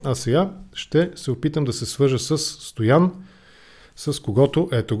А сега ще се опитам да се свържа с Стоян, с когото,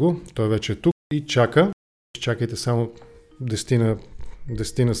 ето го, той вече е тук и чака. Чакайте само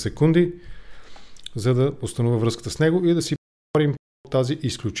 10 секунди, за да установя връзката с него и да си поговорим по тази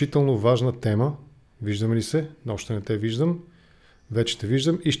изключително важна тема. Виждаме ли се? Още не те виждам. Вече те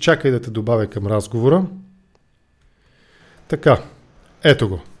виждам. Изчакай да те добавя към разговора. Така, ето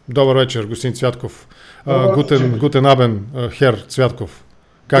го. Добър вечер, господин Цвятков. Гутен абен, хер Цвятков.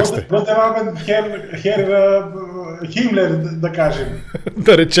 Как сте? Гутен абен, хер Химлер, да кажем.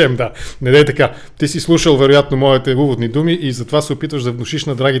 Да речем, да. Не дай така. Ти си слушал, вероятно, моите уводни думи и затова се опитваш да внушиш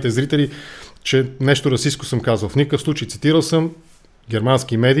на драгите зрители, че нещо расистко съм казал. В никакъв случай цитирал съм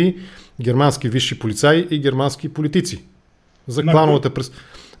германски медии, германски висши полицаи и германски политици. За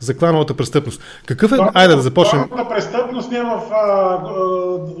клановата престъпност. Какъв е? Айде да започнем. Клановата престъпност не е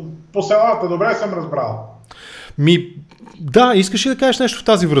по селата. Добре съм разбрал. Да, искаш ли да кажеш нещо в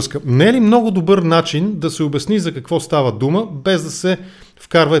тази връзка? Не е ли много добър начин да се обясни за какво става дума, без да се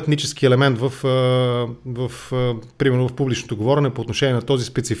вкарва етнически елемент примерно в публичното говорене по отношение на този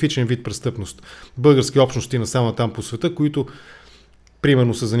специфичен вид престъпност? Български общности насам там по света, които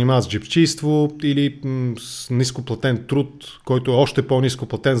примерно се занимават с джипчийство или с нископлатен труд, който е още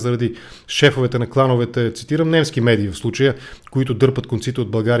по-нископлатен заради шефовете на клановете, цитирам немски медии в случая, които дърпат конците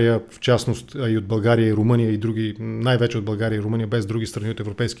от България, в частност и от България и Румъния и други, най-вече от България и Румъния, без други страни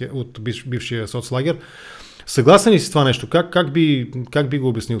от бившия соцлагер. Съгласен ли си с това нещо? Как би го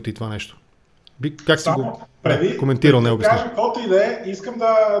обяснил ти това нещо? Как си го коментирал, не обяснил? Каквото и да е, искам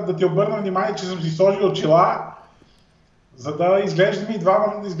да ти обърна внимание, че съм си сложил очила, за да изглеждаме и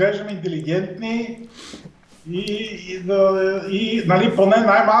двамата, да изглеждаме интелигентни и нали, поне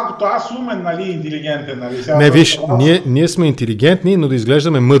най-малкото аз умен, нали, интелигентен. Нали, не, виж, ние сме интелигентни, но да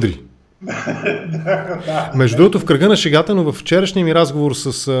изглеждаме мъдри. Между другото, в кръга на шегата, но в вчерашния ми разговор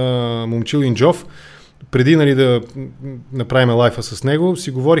с Момчил Инджов, преди нали, да направим лайфа с него,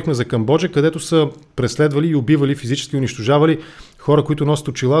 си говорихме за Камбоджа, където са преследвали и убивали, физически унищожавали хора, които носят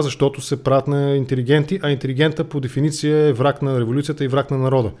очила, защото се правят на интелигенти, а интелигента по дефиниция е враг на революцията и враг на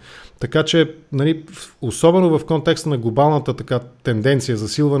народа. Така че, нали, особено в контекста на глобалната така тенденция,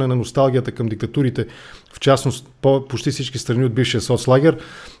 засилване на носталгията към диктатурите, в частност почти всички страни от бившия соцлагер,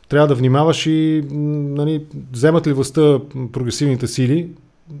 трябва да внимаваш и нали, вземат ли властта прогресивните сили.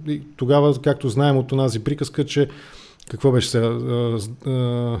 И тогава, както знаем от онази приказка, че какво беше сега?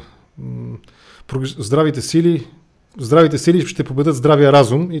 Здравите сили ще победят здравия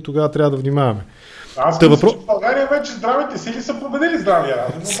разум и тогава трябва да внимаваме. Аз мисля, че в България вече здравите сили са победили здравия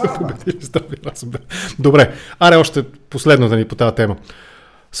разум. Са победили здравия разум, да. Добре, още последно да ни по тази тема.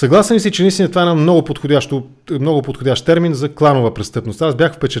 Съгласен ли си, че наистина това е много подходящ термин за кланова престъпност? Аз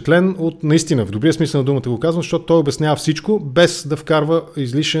бях впечатлен от наистина, в добрия смисъл на думата го казвам, защото той обяснява всичко, без да вкарва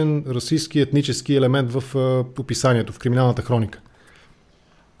излишен расистски, етнически елемент в описанието, в криминалната хроника.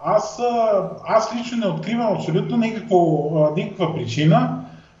 Аз лично не откривам абсолютно никаква причина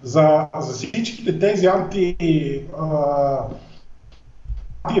за всичките тези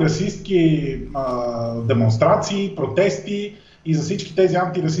антирасистски демонстрации, протести и за всички тези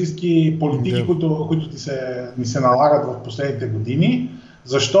антирасистски политики, които ни се налагат в последните години,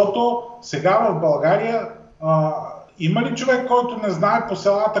 защото сега в България има ли човек, който не знае по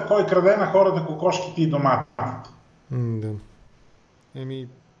селата кой краде на хората кокошките и доматите? Да.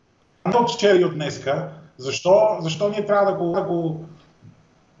 От вчера и от днеска, защо ние трябва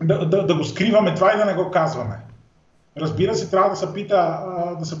да го скриваме това и да не го казваме? Разбира се, трябва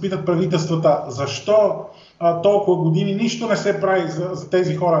да се питат правителствата защо толкова години нищо не се прави за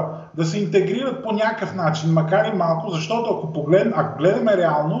тези хора, да се интегрират по някакъв начин, макар и малко, защото ако гледаме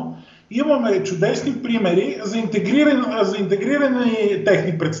реално, имаме чудесни примери за интегрирани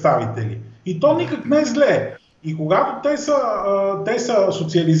техни представители. И то никак не е зле. И когато те са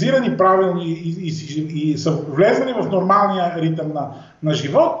социализирани правилно и са влезли в нормалния ритъм на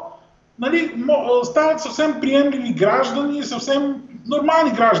живот, нали, стават съвсем приемливи граждани и съвсем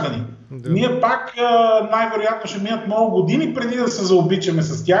нормални граждани. Да. Ние пак най-вероятно ще минат много години преди да се заобичаме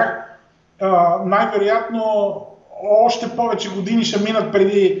с тях. Най-вероятно още повече години ще минат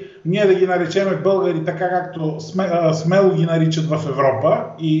преди ние да ги наречеме българи, така както смело ги наричат в Европа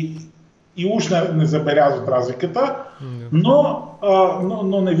и уж не забелязват разликата, но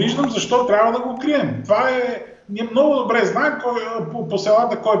не виждам защо трябва да го крием. Това е... Ние много добре знаем по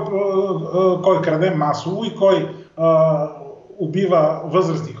селата кой краде масово и кой убива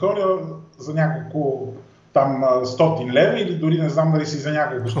възрастни хора за няколко там 100 лева или дори не знам дали си за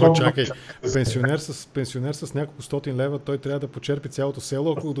няколко 100. Чакай, пенсионер с няколко 100 лева, той трябва да почерпи цялото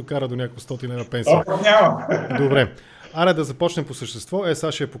село, ако го докара до няколко 100 лева пенсия. Няма. Добре. Аре да започнем по същество.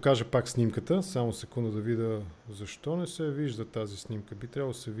 Сега ще я покажа пак снимката. Само секунда да видя защо не се вижда тази снимка. Би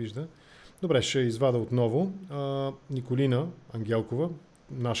трябвало да се вижда. Добре, ще я извада отново. Николина Ангелкова,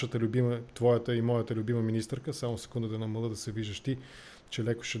 нашата любима, твоята и моята любима министърка. Само секунда да намаля да се виждаш ти, че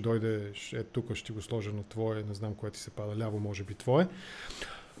леко ще дойде. Тук ще го сложа на твое. Не знам кое ти се пада. Ляво може би твое.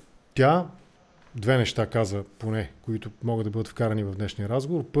 Тя две неща каза поне, които могат да бъдат вкарани в днешния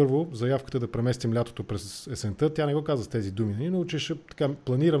разговор. Първо, заявката да преместим лятото през есента. Тя не го каза с тези думи. Ние научеше, така,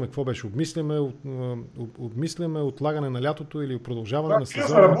 планираме какво беше. Обмисляме отлагане на лятото или продължаване на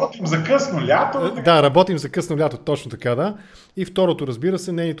сезона. Работим за късно лято. Да, работим за късно лято, точно така, да. И второто, разбира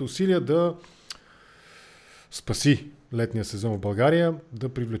се, нейните усилия да спаси летния сезон в България, да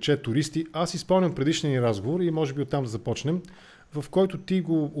привлече туристи. Аз изпълням предишния ни разговор и може би оттам да започнем, в който ти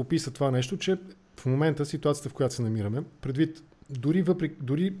го описа това нещо, че в момента ситуацията, в която се намираме, предвид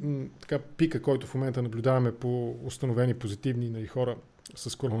дори така пика, който в момента наблюдаваме по установени позитивни хора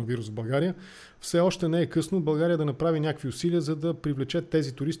с коронавирус в България, все още не е късно България да направи някакви усилия, за да привлече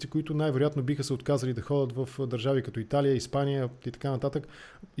тези туристи, които най-вероятно биха се отказали да ходят в държави като Италия, Испания и така нататък,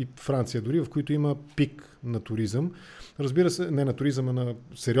 и Франция дори, в които има пик на туризъм. Разбира се, не на туризъм, а на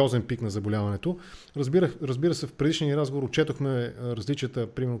сериозен пик на заболяването. Разбира се, в предишния разговор отчетохме различията,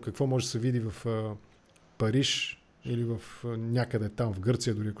 примерно какво може да се види в Париж или в някъде там в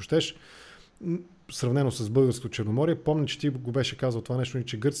Гърция, дори ако щеш, сравнено с българското Черноморие. Помня, че ти го беше казал това нещо,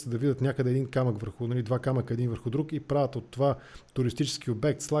 че гърците да видят някъде един камък върху, два камъка един върху друг и правят от това туристически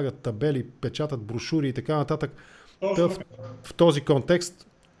обект, слагат табели, печатат брошури и така нататък. В този контекст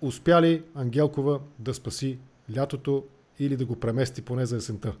успя ли Ангелкова да спаси лятото или да го премести поне за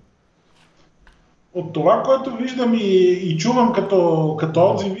есента? От това, което виждам и чувам като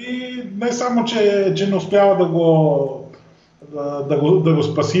отзиви, не само, че не успява да го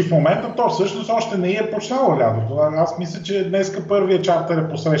спаси в момента, то всъщност още не е почнало лятото. Аз мисля, че днеска първият чартер е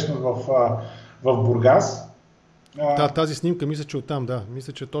посрещнат в Бургас. Да, тази снимка мисля, че оттам, да.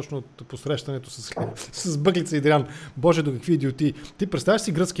 Мисля, че точно от посрещането с Бъглица и Дриан. Боже, до какви идиоти. Ти представяш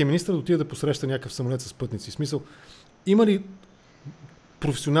си гръцкия министър да отиде да посреща някакъв самолет с пътници. В смисъл, има ли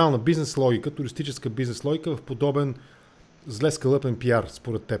професионална бизнес логика, туристическа бизнес логика в подобен зле скалъпен пиар,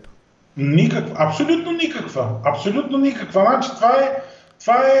 според теб? Никаква, абсолютно никаква. Значи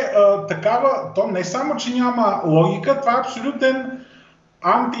това е такава, то не само, че няма логика, това е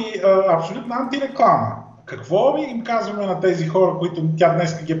абсолютна антиреклама. Какво им казваме на тези хора, които тя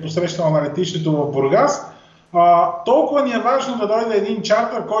днес ги е посрещала на летището в Бургас? Толкова ни е важно да дойде един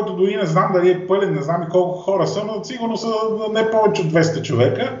чартър, който дори не знам дали е пълен, не знам и колко хора са, но сигурно са не повече от 200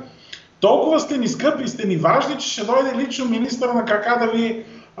 човека. Толкова сте ни скъпи и сте ни важни, че ще дойде лично министър на крака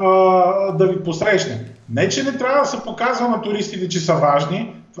да ви посрещне. Не, че не трябва да се показва на туристите, че са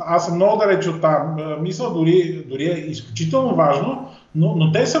важни. Аз съм много далеч от там. Мисля, дори е изключително важно,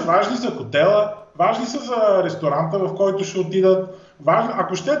 но те са важни за хотела, важни са за ресторанта, в който ще отидат.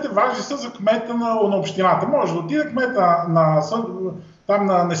 Ако щете, важни са за кмета на общината. Може да отиде кмета там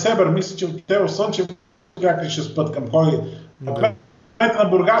на Несебър, мисля, че отиде в Слънчев, как ли ще спът към кой. Кмета на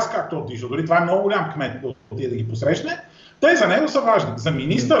Бургас, както отиша. Дори това е много голям кмет да отиде да ги посрещне. Те за него са важни. За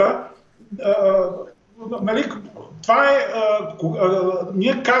министъра, нали, това е,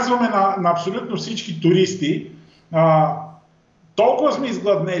 ние казваме на абсолютно всички туристи, толкова сме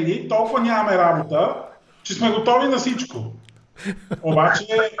изгладнели, толкова нямаме работа, че сме готови на всичко.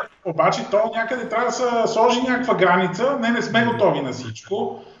 Обаче то някъде трябва да се сложи някаква граница, не сме готови на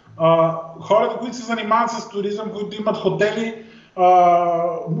всичко. Хората, които се занимават с туризъм, които имат хотели,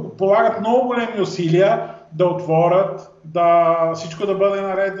 полагат много големи усилия да отворят, всичко да бъде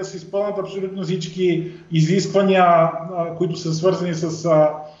наред, да се изпълнят абсолютно всички изисквания, които са свързани с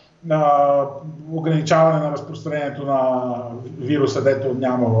ограничаване на разпространението на вируса, дето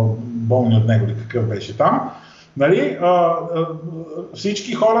няма болни от него или какъв беше там. Нали?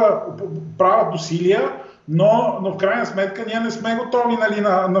 Всички хора правят усилия, но в крайна сметка ние не сме готови, нали,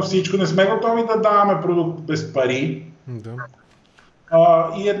 на всичко, не сме готови да даваме продукт без пари. Да.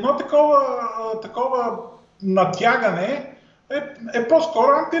 И едно такова натягане е по-скоро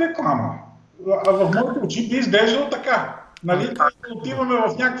антиреклама. В моите очи би изглеждало така. Нали, отиваме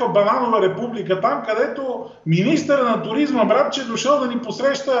в някаква бананова република там, където министър на туризма, брат, че е дошъл да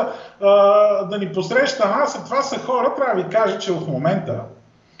ни посреща нас, а това са хора, трябва да ви кажа, че в момента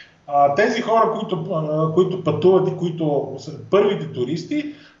тези хора, които пътуват и които са първите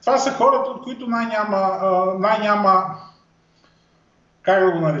туристи, това са хората, от които най-няма как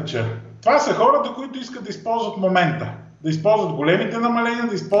да го нареча. Това са хората, които искат да използват момента. Да използват големите намаления,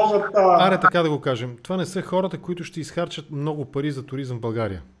 да използват... Аре, така да го кажем. Това не са хората, които ще изхарчат много пари за туризъм в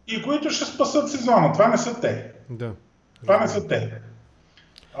България. И които ще спасат сезона. Това не са те. Да. Това не са те.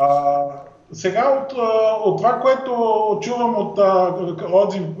 Сега от това, което чувам от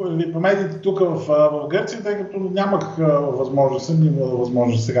отзив по медиите тук в Гърция, тъй като нямах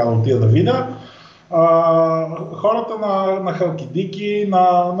възможност сега да отида да видя, хората на Халкидики,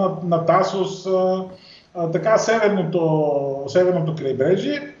 на Тасос, така северното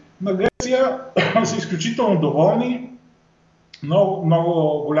крайбрежие на Гърция са изключително доволни,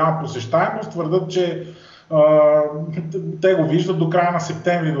 много голяма посещаемост, твърдят, че те го виждат до края на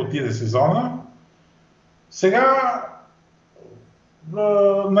септември да отиде сезона. Сега,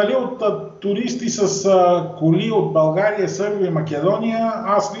 от туристи с коли от България, Сърбия и Македония,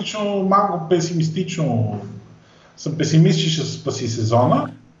 аз лично малко песимистично съм песимист, че ще спаси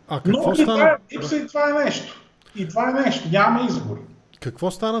сезона. Но стана? И това е нещо. И това е нещо. Няма избор.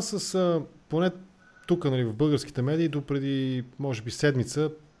 Какво стана с, поне тук, в българските медии, допреди, може би, седмица,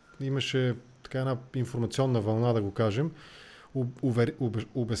 имаше така една информационна вълна, да го кажем,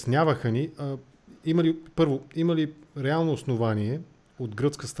 обясняваха ни, има ли реално основание от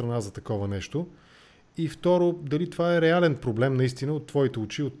гръцка страна за такова нещо, и второ, дали това е реален проблем наистина от твоите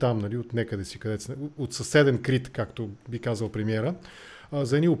очи, от там, от некъде си, от съседен Крит, както би казал премиера,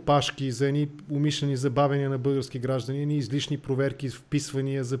 за едни опашки, за едни умишлени забавения на български граждани, едни излишни проверки,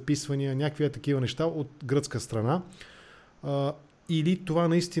 вписвания, записвания, някакви такива неща от гръцка страна. Или това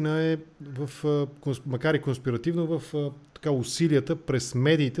наистина е, макар и конспиративно, в усилията през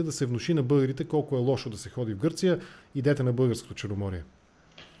медиите да се внуши на българите колко е лошо да се ходи в Гърция, идете на българското Черноморие.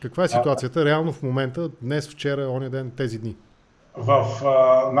 Каква е ситуацията реално в момента, днес, вчера, оня ден, тези дни?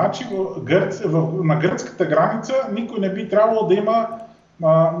 На гръцката граница никой не би трябвало да има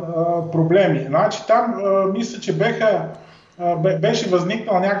проблеми. Там мисля, че беше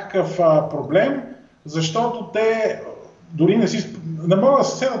възникнал някакъв проблем, защото те дори не мога да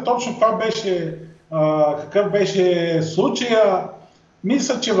се седа точно какъв беше случая.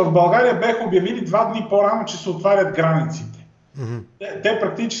 Мисля, че в България бяха обявили 2 дни по-рано, че се отварят границите. Mm-hmm. Те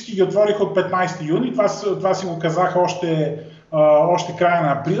практически ги отвориха от 15 юни. Това си го казаха още края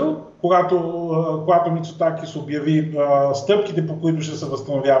на април, когато Мицотакис обяви стъпките, по които ще се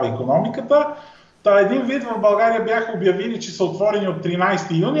възстановява икономиката. Един вид в България бяха обявили, че са отворени от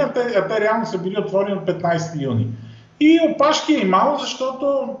 13 юни, а те реално са били отворени от 15 юни. И опашки е имало,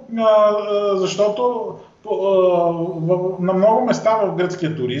 защото на много места в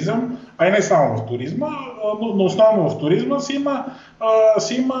гръцкия туризъм, а и не само в туризма, но основно в туризма си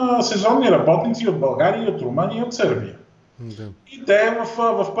има сезонни работници от България, от Румъния и от Сърбия. Да. И те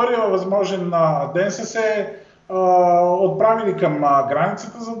в първия възможен ден са се отправили към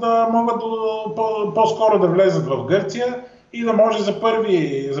границата, за да могат по-скоро да влезат в Гърция и да може за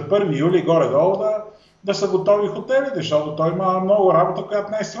 1 юли горе-долу да са готови хотелите, защото той има много работа,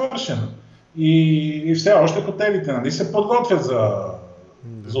 която не е свършена. И все още хотелите се подготвят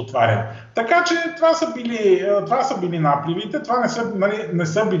за отваряне. Така че това са били напливите, това не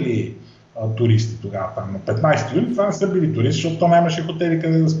са били туристи тогава, там на 15 юни, това не са били туристи, защото нямаше хотели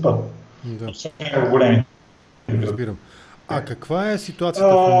къде да спят. Да. Големи. Разбирам. А каква е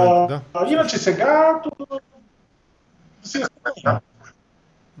ситуацията в момента? Да. Иначе сега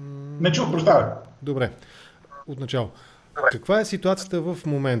не чух, прощавай. Добре, отначало. Каква е ситуацията в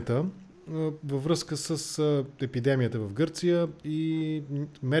момента във връзка с епидемията в Гърция и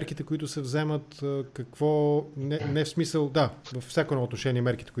мерките, които се вземат, не в смисъл, във всяко едно отношение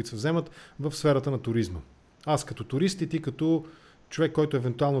мерките, които се вземат в сферата на туризма. Аз като турист и ти като човек, който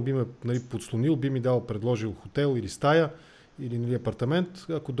евентуално би ме подслонил, би ми предложил хотел или стая или апартамент,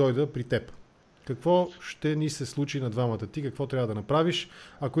 ако дойда при теб. Какво ще ни се случи на двамата ти? Какво трябва да направиш?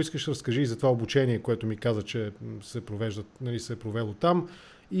 Ако искаш, разкажи за това обучение, което ми каза, че се е провело там,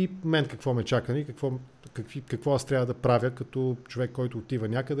 и мен какво ме чака, какво аз трябва да правя като човек, който отива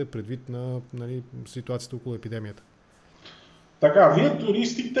някъде, предвид на ситуацията около епидемията. Така, вие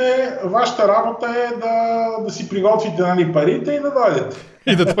туристите, вашата работа е да си приготвите парите и да дойдете.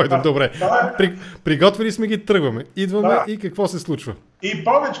 И да дойдем, добре. Приготвили сме ги, тръгваме. Идваме и какво се случва? И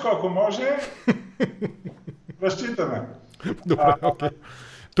повече, ако може, разчитаме. Добре, окей.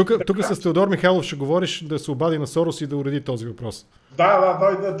 Тук с Теодор Михайлов ще говориш да се обади на Сорос и да уреди този въпрос.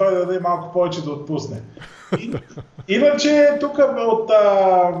 Той да даде малко повече да отпусне. Иначе тук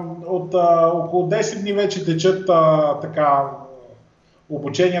от около 10 дни вече течат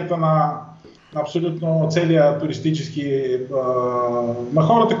обученията на абсолютно целия туристически, на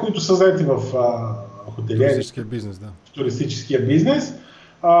хората, които са заети в хотелиери, в туристическия бизнес.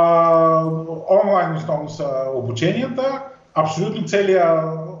 Онлайн основно са обученията. Абсолютно целият,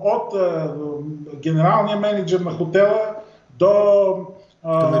 от генералния менеджер на хотела до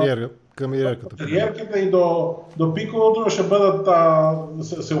камериерката и до пиковото ще бъдат,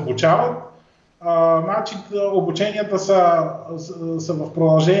 се обучават. Значи, обученията са в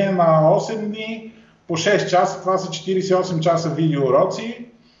продължение на 8 дни, по 6 часа, това са 48 часа видеоуроци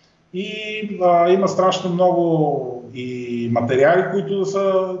и има страшно много и материали, които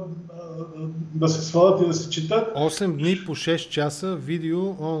да се свалят и да се четат. 8 дни по 6 часа видео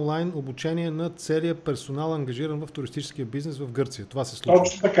онлайн обучение на целия персонал, ангажиран в туристическия бизнес в Гърция. Това се случва.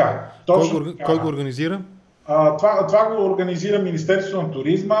 Точно така. Кой го организира? Това го организира Министерството на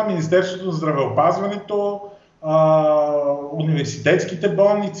туризма, Министерството на здравеопазването, университетските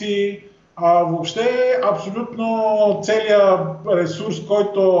болници, въобще абсолютно целият ресурс,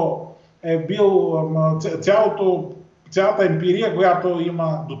 който е бил цялата емпирия, която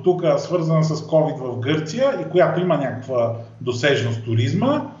има до тук свързана с COVID в Гърция и която има някаква досежност в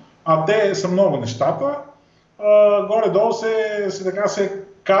туризма, а те са много нещата, горе-долу се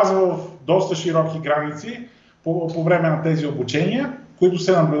казва в доста широки граници по време на тези обучения, които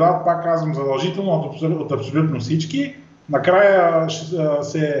се наблюдават, пак казвам, задължително от абсолютно всички. Накрая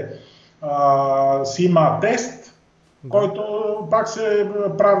си има тест, който пак се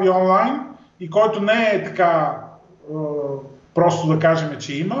прави онлайн и който не е така просто да кажем,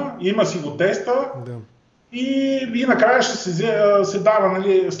 че има си го теста и накрая ще се дава,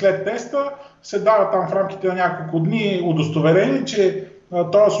 нали, след теста, се дава там в рамките на няколко дни удостоверение, че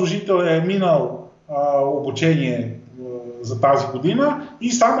този служител е минал обучение за тази година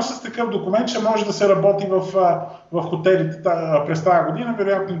и само с такъв документ ще може да се работи в хотелите през тази година,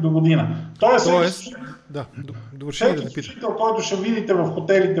 вероятно и до година. Тоест всеки служител, който ще видите в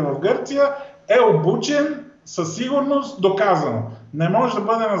хотелите в Гърция, е обучен със сигурност, доказано. Не може да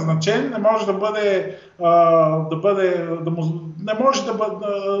бъде назначен, не може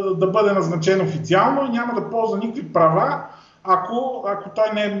да бъде назначен официално и няма да ползва никакви права, ако той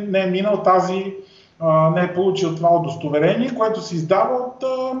не е минал не е получил това удостоверение, което се издава от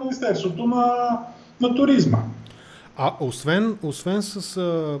Министерството на туризма. А освен с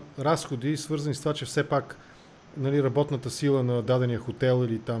разходи, свързани с това, че все пак, нали, работната сила на дадения хотел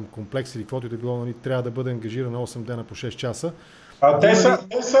или там комплекс или каквото и да било, нали, трябва да бъде ангажирана 8 дена по 6 часа.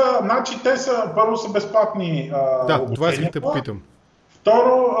 Първо са безплатни обучения. Това исках да попитам.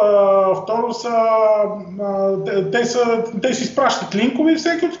 Второ те си изпращат линкове и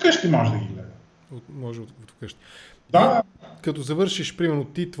всеки от вкъщи може да ги гледа. Може от вкъщи. Да. Като завършиш, примерно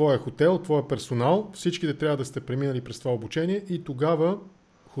ти, твоя хотел, твоя персонал, всичките трябва да сте преминали през това обучение и тогава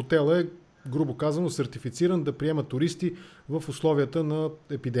хотелът е, грубо казано, сертифициран да приема туристи в условията на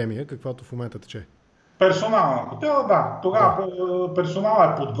епидемия, каквато в момента тече. Персонал на хотела, да. Тогава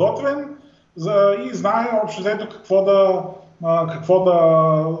персоналът е подготвен и знае общо взето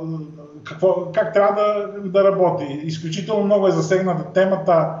как трябва да работи. Изключително много е засегната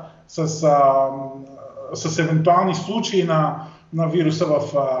темата с евентуални случаи на вируса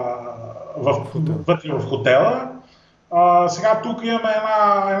вътре в хотела. Сега тук имаме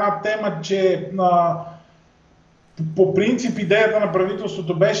една тема, че по принцип идеята на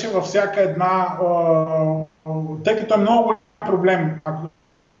правителството беше във всяка една, тъй като е много голям проблем,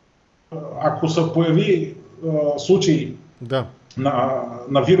 ако се появи случай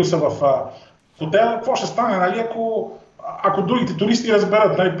на вируса в хотела, какво ще стане, нали, ако другите туристи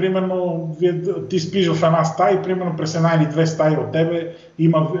разберат, нали, примерно ти спиш в една стая и примерно през една или две стаи от тебе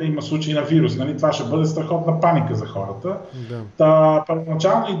има случай на вирус, нали, това ще бъде страхотна паника за хората.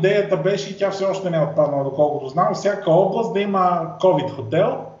 Първоначално идеята беше, и тя все още не е отпаднала, доколкото знам, всяка област да има COVID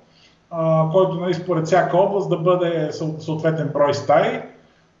хотел, който, нали, според всяка област да бъде съответен брой стаи,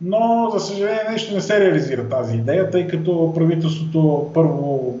 но за съжаление нещо не се реализира тази идея, тъй като правителството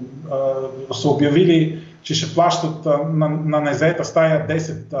първо са обявили, че ще плащат на незаета стая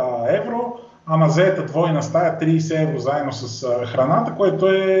 10 евро, а на заета двойна стая 30 евро заедно с храната, което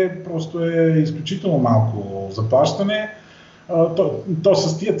просто е изключително малко заплащане. То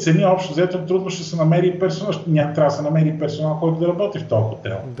с тия цени общо взето трудно ще се намери персонал, трябва да се намери персонал, който да работи в този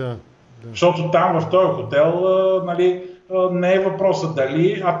хотел. Защото там в този хотел, нали, не е въпросът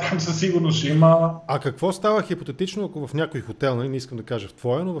дали, а там със сигурност ще има... А какво става хипотетично, ако в някой хотел, нали, не искам да кажа в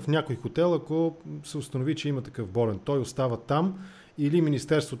твоя, но в някой хотел, ако се установи, че има такъв болен, той остава там или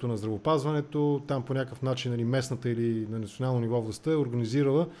Министерството на здравеопазването, там по някакъв начин, нали, местната или на национално ниво властта е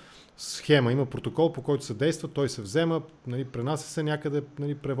организирала схема, има протокол, по който се действа, той се взема, нали, пренася се някъде,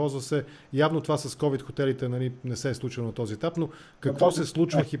 нали, превозва се. Явно това с COVID хотелите, нали, не се е случило на този етап, но какво се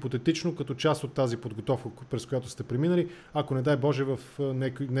случва хипотетично като част от тази подготовка, през която сте преминали, ако не дай Боже в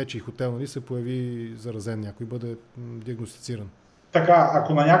нечий хотел, нали, се появи заразен някой, бъде диагностициран? Така,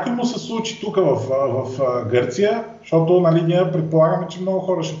 ако на някой му се случи тук в Гърция, защото нали, ние предполагаме, че много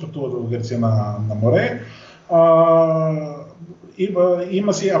хора ще пътуват в Гърция на море,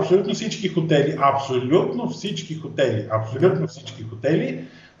 има си абсолютно всички хотели,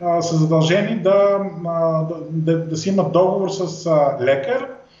 са задължени да си имат договор с лекар,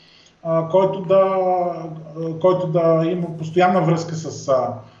 който да има постоянна връзка с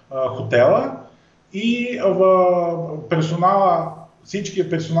хотела и всичкият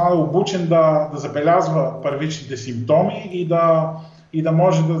персонал е обучен да забелязва първичните симптоми и да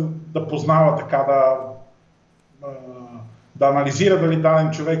може да познава така, да анализира дали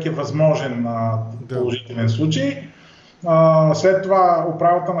даден човек е възможен положителен случай. След това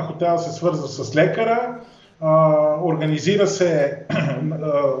управата на хотела се свързва с лекара, организира се,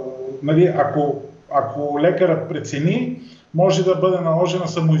 нали, ако лекарът прецени, може да бъде наложена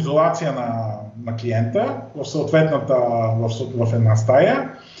самоизолация на клиента в една стая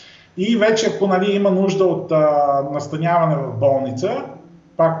и вече ако нали, има нужда от настаняване в болница,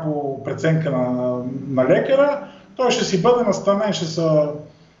 пак по преценка на лекара, той ще си бъде настанен,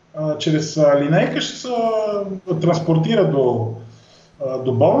 чрез линейка ще се транспортира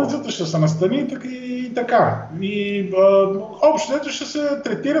до болницата, ще се настани и така. И общото ще се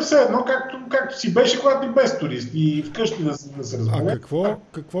третира все едно, както си беше, когато и без турист и вкъщи да се разбере. А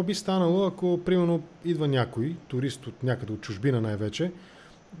какво би станало, ако примерно идва някой, турист от някъде от чужбина най-вече,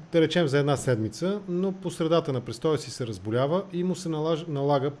 да речем за една седмица, но по средата на престоя си се разболява и му се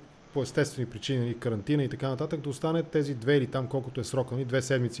налага по естествени причини, карантина и така нататък, да остане тези 2 или там колкото е срока, 2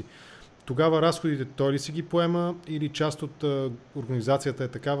 седмици. Тогава разходите той ли си ги поема или част от организацията е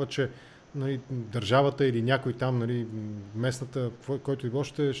такава, че нали, държавата или някой там, нали, местната, който и било,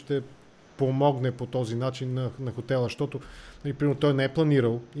 ще помогне по този начин на хотела, защото нали, примерно той не е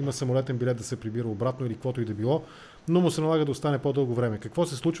планирал, има самолетен билет да се прибира обратно или каквото и да било, но му се налага да остане по-дълго време. Какво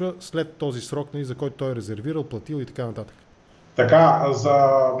се случва след този срок, нали, за който той е резервирал, платил и така нататък? Така, за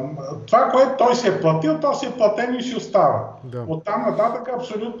това, което той си е платил, то си е платено и си остава. Да. Оттам нататък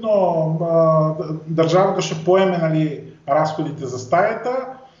абсолютно държавата ще поеме нали, разходите за стаята,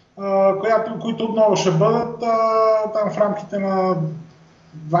 които отново ще бъдат там в рамките на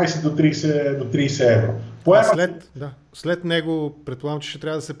 20 до 30 евро. След него, предполагам, че ще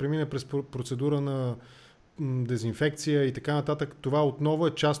трябва да се премине през процедура на дезинфекция и така нататък. Това отново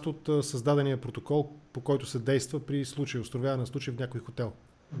е част от създадения протокол, по който се действа при установяване на случай в някой хотел.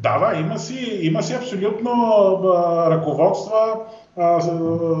 Да, има си абсолютно ръководства.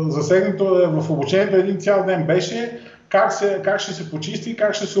 Засегнато в обучението един цял ден беше как ще се почисти,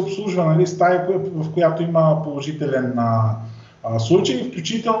 как ще се обслужва нали, стая, в която има положителен случай.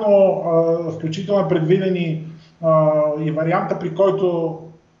 Включително е предвидени и варианта, при който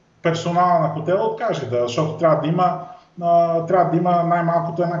персонала на хотела откаже, защото трябва да има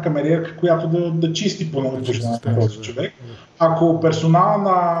най-малкото една камериерка, която да чисти по този човек. Ако персонал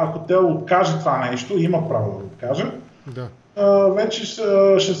на хотела откаже това нещо, има право да откаже, вече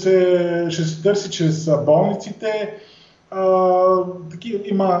ще се търси чрез болниците.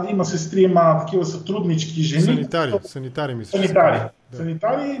 Има сестри, има такива сътруднички жени. Санитари мисля.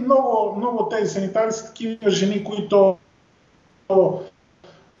 Санитари. Много от тези санитари са такива жени, които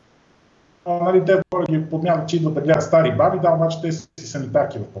нали, те ги подмятат, че идват да гледат стари баби, обаче те са си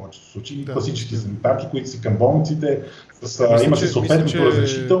санитарки в повечето случаи, класически санитарки, които си към болниците, има се съответното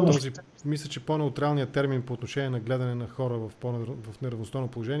разрешително. Мисля, че по-неутралният термин по отношение на гледане на хора в неравностойно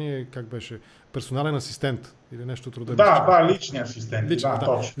положение, как беше? Персонален асистент или нещо от рода? Личният асистент.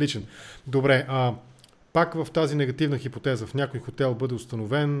 Личен. Добре, пак в тази негативна хипотеза, в някой хотел бъде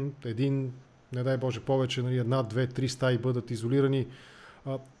установен един, не дай Боже повече, нали, 1, 2, 3 стаи бъдат изолирани.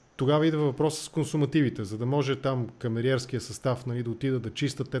 Тогава идва въпрос с консумативите. За да може там камериерския състав нали, да отидат да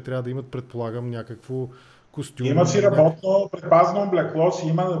чистят, те трябва да имат, предполагам, някакво костюм. Има си работно предпазно облекло,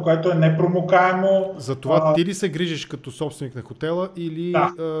 което е непромокаемо. За това ти ли се грижиш като собственик на хотела или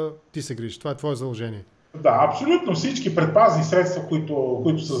ти се грижиш? Това е твое задължение. Да, абсолютно всички предпазни средства,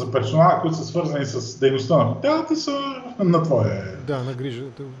 които са за персонала, които са свързани с дейността на хотелата, са на твое. Да, на грижа,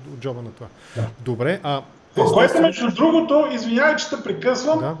 от джоба на това. Да. Добре, което между другото, извинявай, че те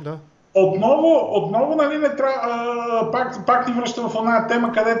прекъсвам, отново нали, не трябва, пак ни връща в една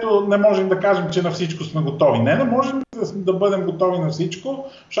тема, където не можем да кажем, че на всичко сме готови. Не можем да бъдем готови на всичко,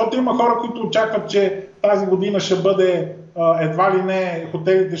 защото има хора, които очакват, че тази година ще бъде едва ли не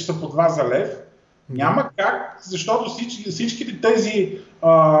хотелите ще са по 2 за лев. Няма как, защото всичките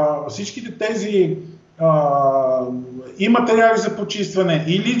тези и материали за почистване,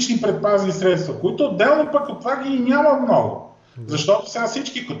 и лични предпазни средства, които отделно пък от това ги няма много. Защото сега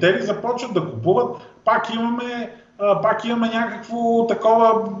всички хотели започват да купуват, пак имаме пак имаме някакво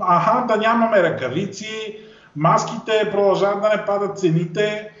такова, да нямаме ръкавици, маските продължават да не падат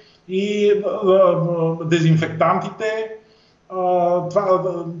цените и дезинфектантите.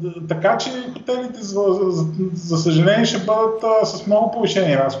 Така че хотелите, за съжаление, ще бъдат с много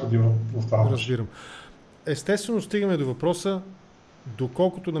повишени разходи в това. Разбирам. Естествено стигаме до въпроса,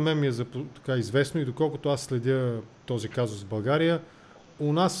 доколкото на мен ми е така известно и доколкото аз следя този казус в България,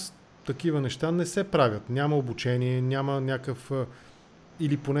 у нас такива неща не се правят. Няма обучение, няма някакъв,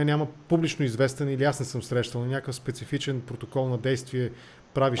 или поне няма публично известен, или аз не съм срещал, някакъв специфичен протокол на действие,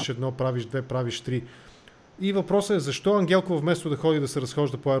 правиш едно, правиш две, правиш три. И въпросът е защо Ангелкова вместо да ходи да се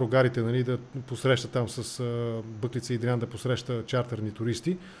разхожда по аерогарите, нали, да посреща там с Бъклица и Дриан, да посреща чартерни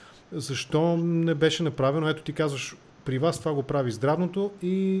туристи, защо не беше направено? Ето ти казваш, при вас това го прави здравното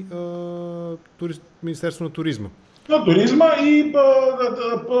и Министерство на туризма. На туризма и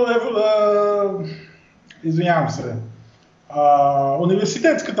извинявам се.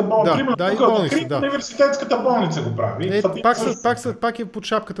 Университетската болница. Университетската болница го прави. Пак е под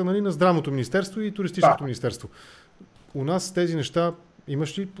шапката, нали, на здравното министерство и туристическото министерство. У нас тези неща,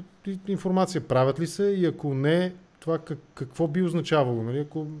 имаш ли информация, правят ли се и ако не, това какво би означавало? Нали?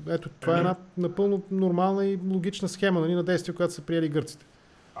 Ето, това е една напълно нормална и логична схема, нали, на действие, която са приели гърците.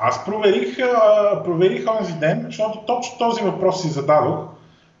 Аз проверих онзи ден, защото точно този въпрос си зададох.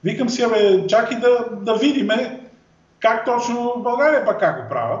 Викам си, чакай да видиме как точно в България пак как го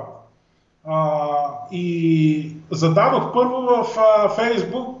правят. И зададох първо в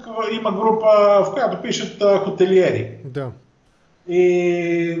Фейсбук, има група, в която пишат хотелиери. Да.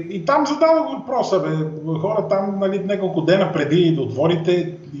 И там зададох въпроса, хора там, нали, няколко дена преди да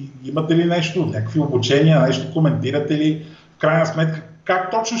отворите, имате ли нещо, някакви обучения, нещо коментирате ли, в крайна сметка,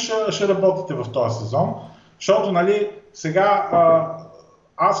 как точно ще работите в този сезон, защото, нали, сега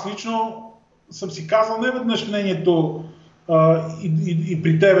аз лично съм си казал неведнъж мнението и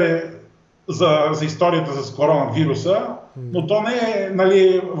при тебе за историята с коронавируса, но то не е,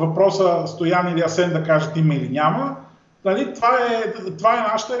 нали, въпроса Стоян или Асен да кажат има или няма. Нали, това е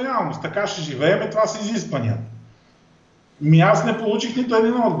нашата реалност. Така ще живеем, това са изискванията. Аз не получих нито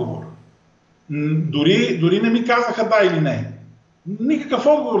един отговор. Дори не ми казаха да или не. Никакъв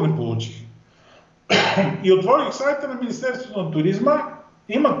отговор не получих. И отворих сайта на Министерството на туризма.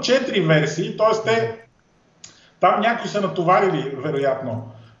 Имат 4 версии, т.е. там някои са натоварили,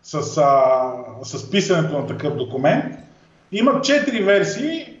 вероятно, с писането на такъв документ. Имат 4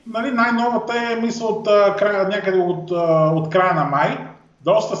 версии, нали, най-новата е, мисля, някъде от края на май,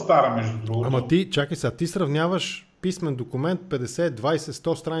 доста стара, между другото. Ама чакай сега, ти сравняваш писмен документ, 50, 20,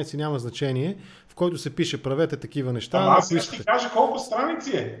 100 страници, няма значение, в който се пише правете такива неща. Ама аз ще ти кажа колко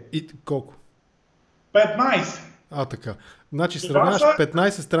страници е. И колко? 15. Така. Значи сравняваш 15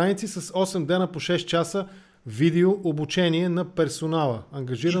 страници с 8 дена по 6 часа видео обучение на персонала,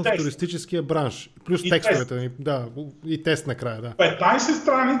 ангажиран в туристическия бранш. Плюс текстовете, да, и тест накрая, да. 15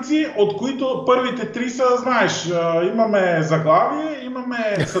 страници, от които първите 3 са, знаеш, имаме заглавие,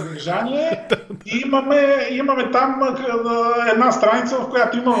 имаме съдържание и имаме там една страница, в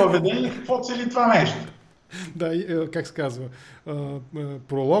която има въведение какво цели това нещо. Да, как се казва,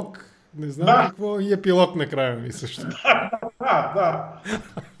 пролог, не знам какво, и епилог накрая ми също. Да.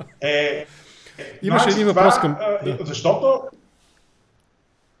 Имаше един въпрос към... Защото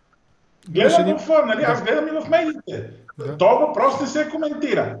аз гледам и в медиите. Това въпрос не се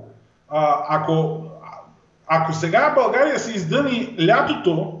коментира. Ако сега България се издъни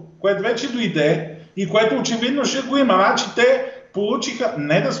лятото, което вече дойде и което очевидно ще го има, значи те получиха,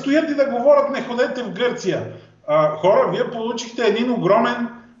 не да стоят и да говорят не ходете в Гърция. Хора, вие получихте един огромен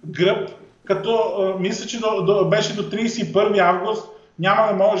гръб, като мисля, че беше до 31 август, няма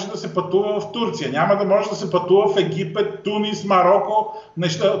да може да се пътува в Турция, няма да може да се пътува в Египет, Тунис, Мароко.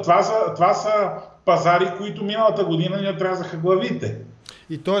 Това са пазари, които миналата година ни отрязаха главите.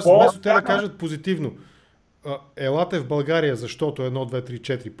 И т.е. вместо те да кажат позитивно, елате в България, защото 1, 2, 3,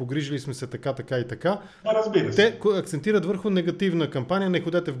 4, погрижили сме се така, така и така, разбира се. Те акцентират върху негативна кампания, не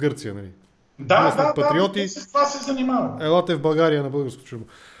ходете в Гърция, нали? Патриоти, с това се занимават. Елате в България на българско чудо.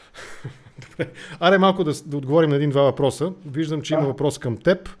 Добре. Аре малко да отговорим на един-два въпроса. Виждам, че има въпрос към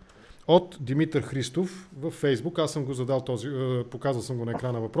теб от Димитър Христов във Фейсбук. Аз съм го задал показал съм го на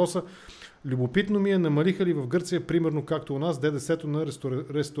екрана въпроса. Любопитно ми е, намалиха ли в Гърция, примерно както у нас, ДДС-то на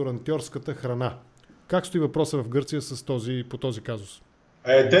ресторантьорската храна? Как стои въпроса в Гърция по този казус?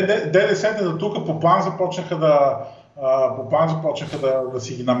 ДДС-та до тук по план започнаха да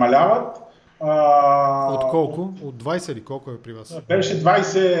си ги намаляват. От колко? От 20 или колко е при вас? Беше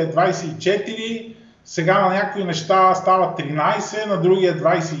 24, сега на някои неща става 13, на другия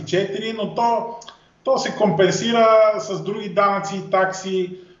 24, но то се компенсира с други данъци и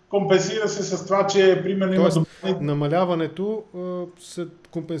такси, компенсира се с това, че примерно има... Тоест, намаляването се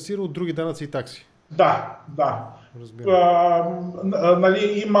компенсира от други данъци и такси. Да.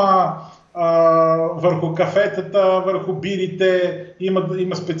 Нали, има върху кафетата, върху бирите,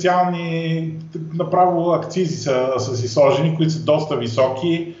 има специални направо акцизи са си сложени, които са доста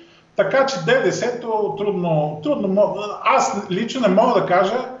високи. Така че ДДС-то трудно. Аз лично не мога да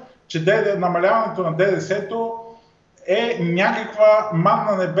кажа, че намаляването на ДДС-то е някаква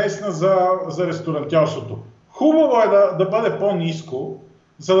манна небесна за ресторантьорството. Хубаво е да бъде по-ниско,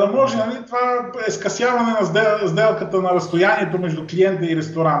 за да може, нали, това е скъсяване на сделката на разстоянието между клиента и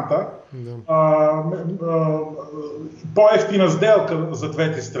ресторанта. По-евтина сделка за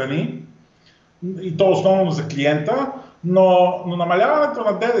двете страни, и то основно за клиента, но намаляването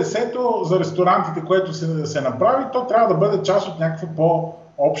на ДДС-то за ресторантите, което се направи, то трябва да бъде част от някаква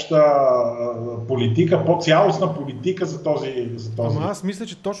по-обща политика, по-цялостна политика за този. Ама аз мисля,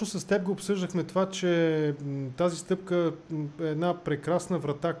 че точно с теб го обсъждахме това, че тази стъпка е една прекрасна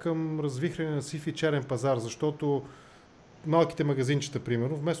врата към развихрене на сив и черен пазар, защото малките магазинчета,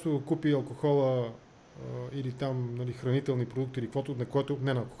 примерно, вместо да купи алкохола или там, нали, хранителни продукти, или каквото, на което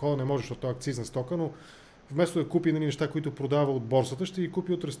на алкохола не може, защото е акцизна стока, но вместо да купи, нали, неща, които продава от борсата, ще ги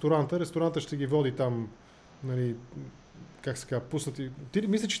купи от ресторанта ще ги води там, нали, как се казва, пуснати. Ти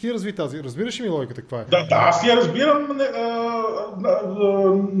мисля, че ти разви тази. Разбираш ли ми логиката каква е? Да, аз я разбирам.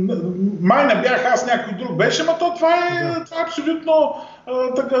 Май не бях аз, някой друг беше, но това е абсолютно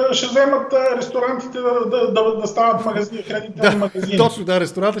така, ще вземат ресторантите да стават магазини, хранителни магазини. Точно, да,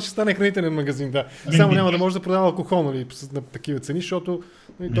 ресторантът ще стане хранителен магазин, да. Само няма да може да продава алкохол, нали, на такива цени, защото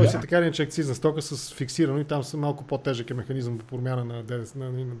той си така или че акцизна стока с фиксирано и там са малко по-тежък е механизъм по промяна на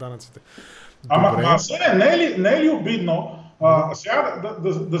данъците. Ама сега не е ли обидно сега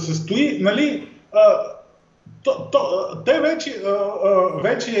да се стои, нали, те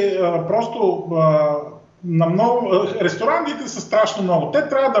вече просто на много, ресторантите са страшно много. Те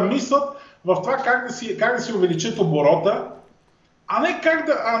трябва да мислят в това как да си увеличат оборота, а не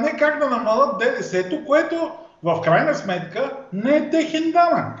как да намалят ДДС-то, което в крайна сметка не е техен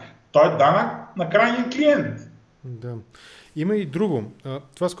данък. Той е данък на крайния клиент. Да. Има и друго.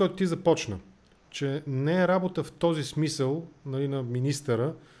 Това, с което ти започна, че не е работа в този смисъл, нали, на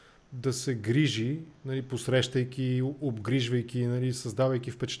министъра да се грижи, нали, посрещайки, обгрижвайки, нали,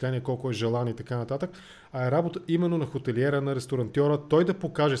 създавайки впечатление колко е желан и така нататък, а е работа именно на хотелиера, на ресторантьора, той да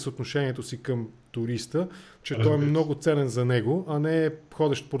покаже съотношението си към туриста, че той е много ценен за него, а не е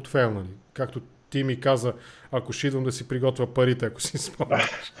ходещ портфейл, нали. Както ти ми каза, ако ще идвам да си приготвя парите, ако си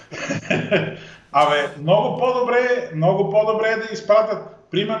спомняш. Много по-добре е да изпратят,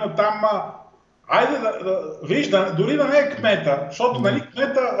 примерно там, виж, дори да не е кмета, защото, нали,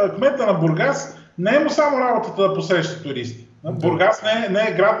 кмета на Бургас не е му само работата да посреща туристи. Бургас не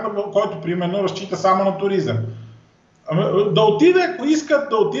е град, който, примерно, разчита само на туризъм. Да отиде, ако искат,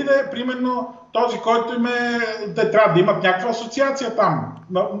 да отиде, примерно, този, който те трябва да имат някаква асоциация там.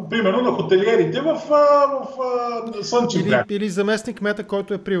 Примерно на хотелиерите в Слънчев бряг. Или заместник кмета,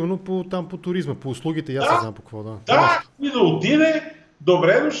 който е примерно по туризма, по услугите, аз не знам по какво. Да, и да отиде,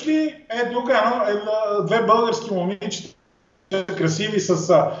 добре дошли, тук две български момичета, красиви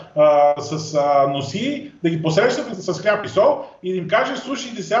с носи, да ги посрещат с хляб и сол и да им каже,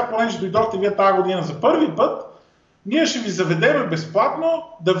 слушайте сега, понеже дойдохте вие тази година за първи път, ние ще ви заведеме безплатно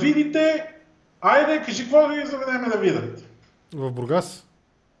да видите. Айде, кажи какво да ви заведеме да видят. В Бургас?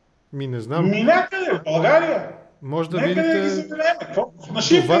 Не знам. Някъде, в България. Може да видите... да ги заведеме. На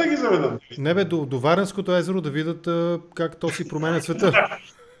шипка да ги заведат. Не бе, до Варенското езеро да видят как то си променя света.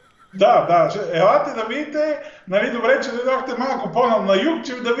 Да. Елате да видите, нали, добре, че дойдохте малко по-на юг,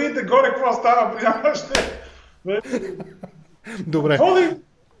 че да видите горе какво става при нашите. Добре.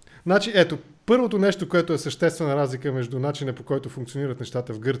 Значи, ето, първото нещо, което е съществена разлика между начина, по който функционират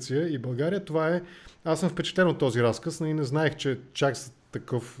нещата в Гърция и България, това е, аз съм впечатлен от този разказ, но и не знаех, че чак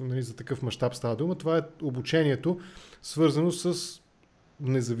за такъв мащаб става дума. Това е обучението, свързано с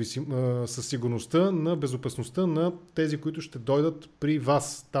със сигурността на безопасността на тези, които ще дойдат при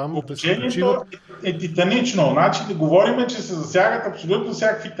вас там. Обучението е титанично. Значи да говорим, че се засягат абсолютно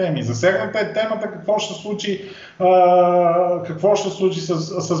всякакви теми. Засегната е темата какво ще случи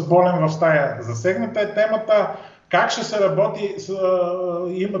с болен в стая. Засегната е темата как ще се работи.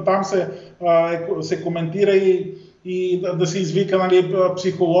 Там се коментира и да се извика, нали,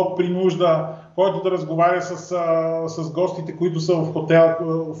 психолог при нужда, който да разговаря с гостите, които са в хотел,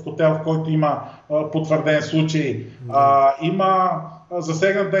 в който има потвърден случай. Има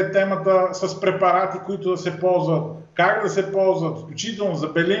засегната е темата с препарати, които да се ползват. как да се ползват, включително за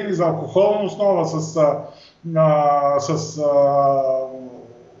белини, за алкохолна основа,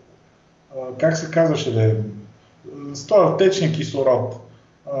 как се казваше, с този течния кислород.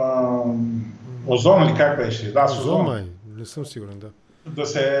 Озон ли как беше? Да, с озон. Май, не съм сигурен, да. Да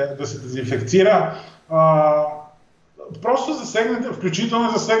се дезинфекцира. Просто засегнете, включително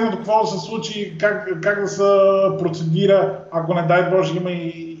е засегнато какво да се случи, как да се процедира, ако не дай Боже има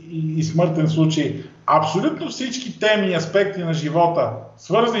и смъртен случай. Абсолютно всички теми и аспекти на живота,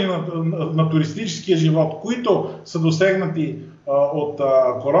 свързани на туристическия живот, които са досегнати от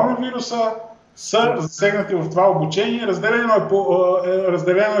коронавируса, са засегнати в това обучение. Разделено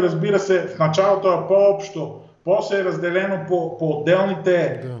е, разбира се, в началото е по-общо, после е разделено по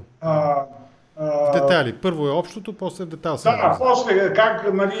отделните детайли. Първо е общото, после е детайл. Да, после как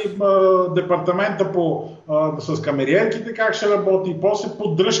департамента с камериерките как ще работи, после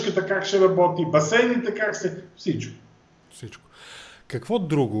поддръжката как ще работи, басейните как се... Всичко. Какво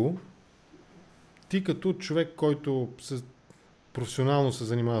друго ти като човек, който професионално се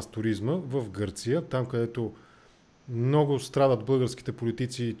занимава с туризма в Гърция, там където много страдат българските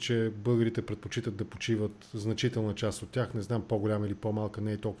политици, че българите предпочитат да почиват, значителна част от тях, не знам по-голяма или по-малка,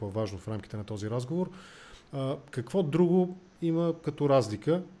 не е толкова важно в рамките на този разговор. Какво друго има като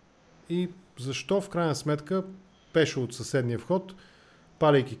разлика и защо в крайна сметка пешо от съседния вход,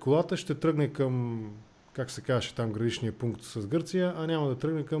 паляйки колата, ще тръгне към, как се казваше там, граничния пункт с Гърция, а няма да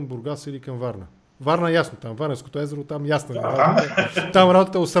тръгне към Бургас или към Варна? Варна ясно, там Варненското езеро, там ясно. Там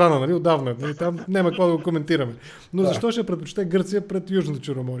работата е осрана, нали, отдавна. Нали, там няма какво да го коментираме. Но защо ще предпочете Гърция пред Южното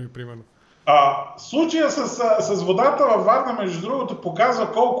Черноморие, примерно? Случая с водата във Варна, между другото,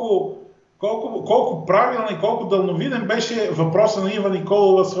 показва колко правилен и колко дълновиден беше въпроса на Ива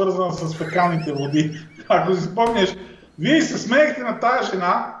Николова, свързана с фекалните води. Ако си спомняш, вие се смеехте на тази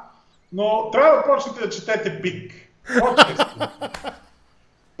жена, но трябва да почнете да четете ПИК.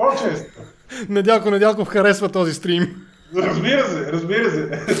 По-често. Недялков харесва този стрим. Разбира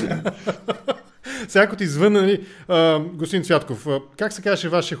се. Сега ако ти звънна, нали, господин Цвятков, как се казваше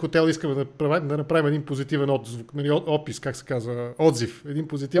вашия хотел, искаме да направим един позитивен отзвук, нали, опис, как се казва, отзив, един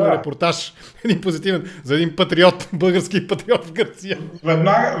позитивен репортаж, един позитивен за един патриот, български патриот в Гърция.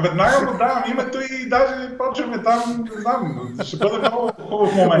 Веднага му давам името и даже почваме там, не знам, ще бъде много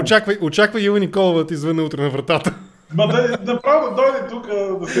хубав момент. Очаквай Ива Николова да ти звънне утре на вратата. Направо да дойде тук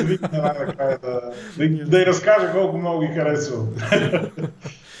да се викне най-накрая, да й разкаже колко много ги харесва.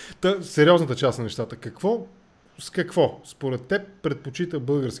 Сериозната част на нещата. С какво според теб предпочита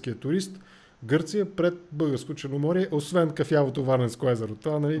българския турист Гърция пред българско Черноморие, освен кафявото Варненско езеро?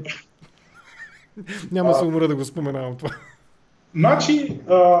 Това, нали... Няма се умора да го споменавам това. Значи,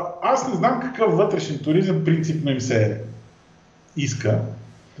 аз не знам какъв вътрешен туризъм принципно им се иска.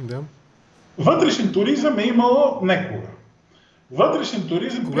 Да. Вътрешен туризъм е имало некога. Вътрешен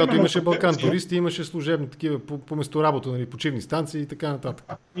туризъм... Когато имаше Балкан туристи, имаше служебни такива по месторабота, нали, почивни станции и така нататък.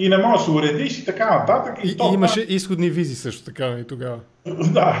 И не можеш да се уредиш и така нататък. И имаше изходни визи също така, нали, тогава.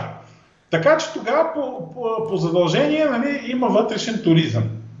 Да. Така че тогава по задължение, нали, има вътрешен туризъм.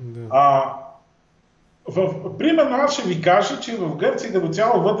 Да. Примерно аз ще ви кажа, че в Гърция като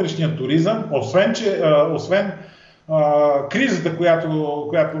цяло вътрешния туризъм, освен кризата,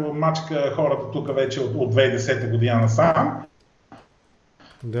 която мачка хората тук вече от 2010 година насам.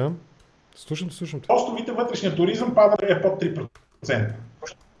 Да, слушам. Островите вътрешния туризъм пада под 3%.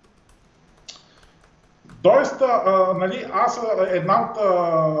 Тоест, нали,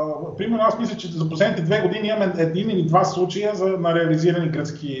 примерно аз мисля, че за последните 2 години имаме 1 или 2 случая на реализирани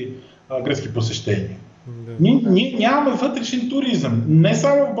гръцки посещения. Да. Ние нямаме вътрешен туризъм. Не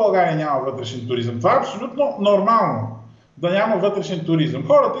само в България няма вътрешен туризъм. Това е абсолютно нормално да няма вътрешен туризъм.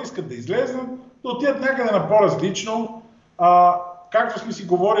 Хората искат да излезнат, да отидат някъде на по-различно. Както сме си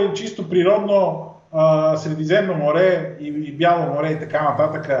говорили, чисто природно Средиземно море и Бяло море и така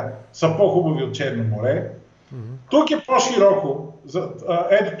нататък са по-хубави от Черно море. Тук е по-широко.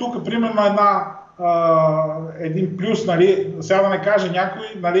 Ето тук, примерно, един плюс, нали, сега да не каже някой,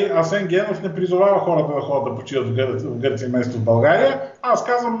 нали, Асен Генов не призовава хората да ходят да почиват в Гърция вместо в България. Аз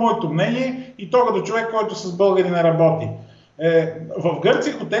казвам моето мнение и то като човек, който с българи не работи. В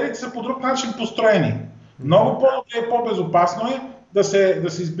Гърция хотелите са по друг начин построени. Много по-добре и по-безопасно е да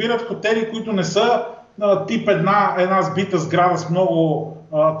се избират хотели, които не са тип една сбита сграда с много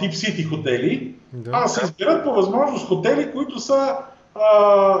тип сити хотели, а да се избират по възможност хотели, които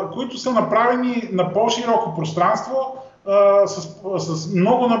са направени на по-широко пространство, с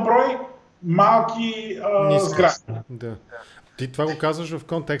много наброй малки сгради. Да. Ти това го казваш в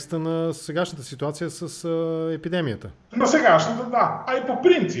контекста на сегашната ситуация с епидемията. На сегашната, да. А и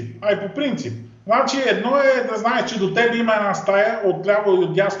по принцип. Значи едно е да знаеш, че до теб има една стая, отляво и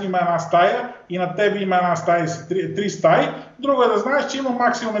отдясно има една стая и на теб има една стая и три стаи. Друго е да знаеш, че има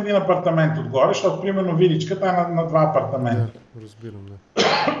максимум един апартамент отгоре, защото примерно виличката е на два апартамента. Да, разбирам, да.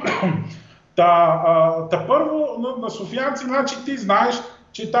 Та първо на софиянци, значи ти знаеш,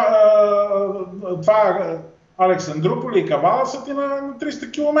 че това Александруполи и Кавала са ти на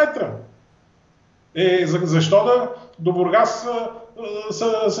 300 км. Защо до Бургас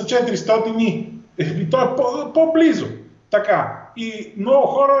са 400 дни? То е по-близо. Така. И много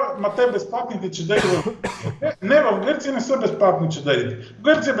хора, те безплатните чадъри в Гърция не са безплатни чадърите. В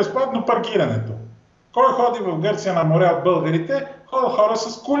Гърция е безплатно паркирането. Кой ходи в Гърция на море от българите? Хора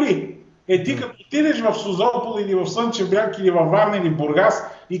с коли. Ти като отидеш в Созопол или в Слънчев бряг или във Варна или в Бургас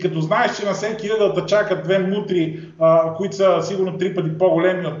и като знаеш, че на всеки ъгъл да чакат две мутри, които са сигурно 3 пъти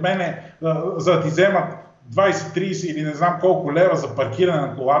по-големи от мене, за да ти вземат 20-30 или не знам колко лева за паркиране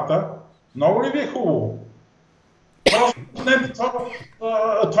на колата, много ли ви е хубаво?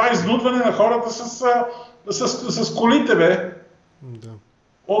 Това е изнудване на хората с колите, бе. Да.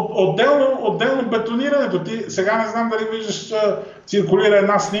 Отделно бетонирането. Ти сега не знам дали виждаш, циркулира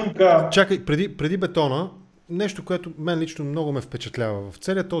една снимка. Чакай, преди бетона, нещо, което мен лично много ме впечатлява в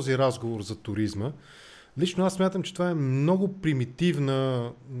целият този разговор за туризма. Лично аз смятам, че това е много примитивна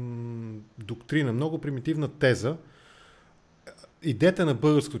доктрина, много примитивна теза. Идеята на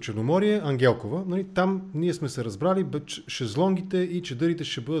българското Черноморие, Ангелкова, нали, там ние сме се разбрали, шезлонгите и чадърите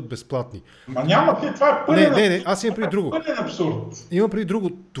ще бъдат безплатни. Ма няма, това е пълен Не, аз имам преди друго. Пълен абсурд. Имам преди друго.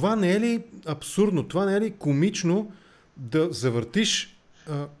 Това не е ли абсурдно, това не е ли комично да завъртиш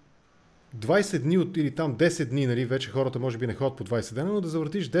 20 дни или там 10 дни, нали, вече хората може би не ходят по 20 дена, но да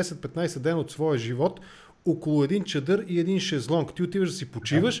завъртиш 10-15 дена от своя живот около един чадър и един шезлонг. Ти отиваш да си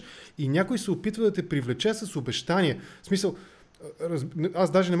почиваш и някой се опитва да те привлече с обещания. В смисъл,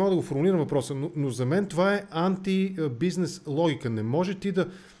 аз даже не мога да го формулирам въпроса, но за мен това е антибизнес логика. Не може ти да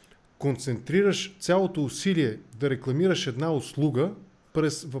концентрираш цялото усилие да рекламираш една услуга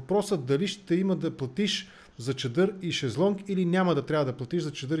през въпроса дали ще има да платиш за чадър и шезлонг или няма да трябва да платиш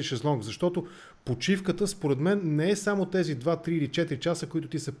за чадър и шезлонг, защото почивката според мен не е само тези 2, 3 или 4 часа, които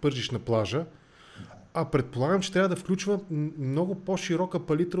ти се пържиш на плажа, а предполагам, че трябва да включва много по-широка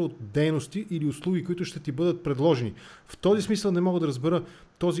палитра от дейности или услуги, които ще ти бъдат предложени. В този смисъл не мога да разбера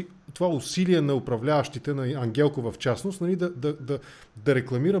това усилие на управляващите, на Ангелкова в частност, нали, да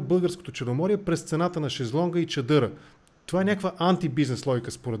рекламира българското Черноморие през цената на шезлонга и чадъра. Това е някаква антибизнес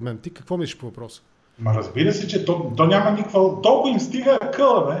логика според мен. Ти какво мислиш по въпроса? Ма разбира се, че то няма никаква... Толкова им стига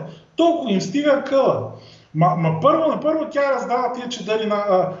къла, бе. Толкова им стига къла. Първо тя раздава тия чадъри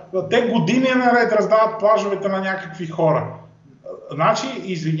те години наред раздават плажовете на някакви хора. Значи,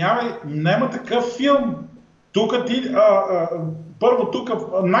 извинявай, няма такъв филм. Първо тук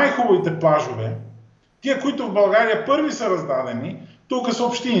най-хубавите плажове, тия, които в България първи са раздадени, тук са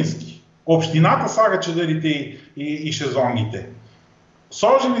общински. Общината слага чадърите и шезлонгите.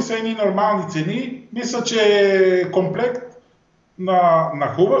 Сложени са едни нормални цени. Мисля, че е комплект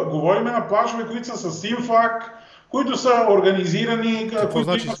на хубав. Говориме на плажове, които са с синфлаг, които са организирани.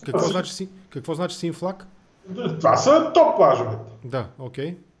 Какво значи синфлаг? Това са топ плажовете. Да,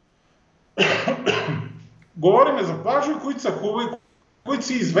 окей. Говориме за плажове, които са хубави, които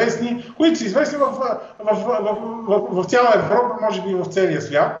са известни в цяла Европа, може би в целия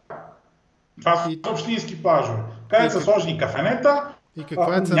свят. Това са общински плажове, където са сложени кафенета. И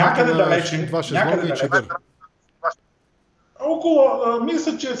каква е цената някъде далече, два шезлонга и чадър?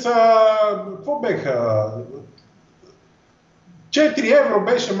 Мисля, че са, какво беха, 4 евро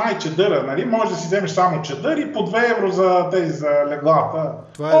беше май чадъра, нали? Може да си вземеш само чадър и по 2 евро за леглата.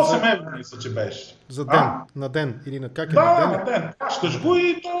 8 евро мисля, че беше. За ден, на ден или на как е на ден? Да, на ден. Кащаш го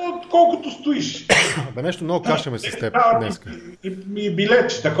и колкото стоиш. Бе, нещо много кашаме с теб днеска. И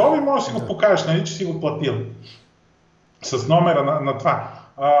билетче такова и можеш да си го покажеш, нали, че си го платил. С номера на това.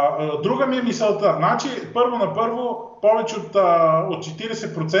 Друга ми е мисълта. Значи, първо, повече от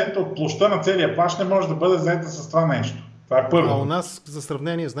 40% от площта на целия плаж не може да бъде заета с това нещо. Това е първо. А у нас, за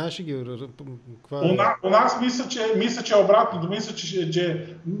сравнение, знаеш ли ги? У нас мисля, че обратно, мисля,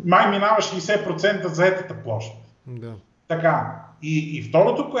 че май минава 60% заетата площ. Да. Така. И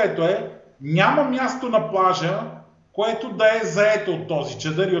второто, което е, няма място на плажа, което да е заето от този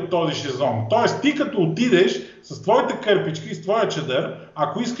чадър и от този шезлонг. Тоест, ти като отидеш с твоята кърпичка и с твоя чадър,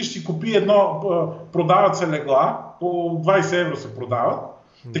 ако искаш си купи едно, продават се легла, по 20 евро се продават,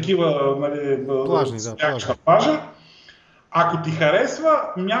 такива, нали, плажни, на плажа. Ако ти харесва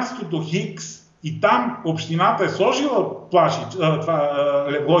мястото Хикс и там общината е сложила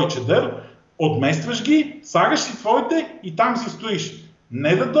легло и чадър, отместваш ги, слагаш си твоите и там си стоиш.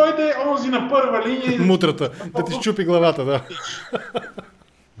 Не да дойде онзи на първа линия. Мутрата, да ти щупи главата, да.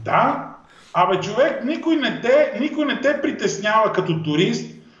 Да, абе човек, никой не те притеснява като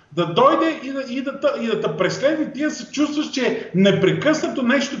турист да дойде и да те преследва. Ти да се чувстваш, че непрекъснато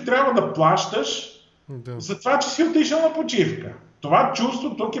нещо трябва да плащаш за това, че си отишъл на почивка. Това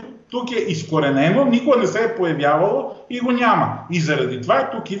чувство тук е изкоренено, никога не се е появявало и го няма. И заради това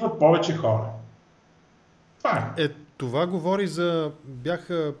тук идват повече хора. Това е. Това говори за...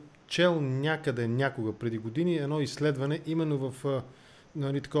 Бяха чел някога преди години едно изследване именно в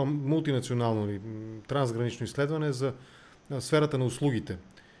такова мултинационално трансгранично изследване за сферата на услугите.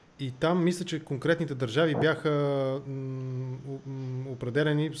 И там мисля, че конкретните държави бяха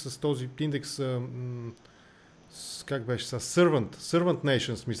определени с този индекс как беше? Servant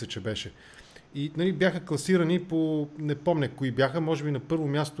Nations, мисля, че беше. И бяха класирани по... Не помня кои бяха, може би на първо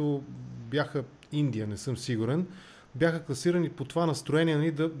място бяха Индия, не съм сигурен. Бяха класирани по това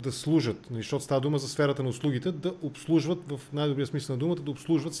настроение да служат, защото става дума за сферата на услугите, да обслужват, в най-добрия смисъл на думата, да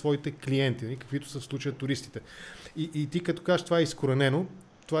обслужват своите клиенти, каквито са в случая туристите. И ти като кажеш, това е изкоренено,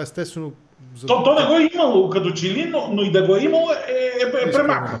 това естествено... То не го е имало като че ли, но и да го е имало е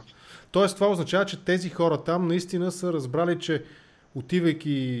премахнато. Тоест това означава, че тези хора там наистина са разбрали, че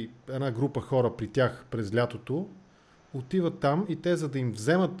отивайки една група хора при тях през лятото, отиват там и те, за да им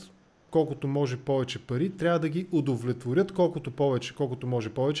вземат колкото може повече пари, трябва да ги удовлетворят колкото може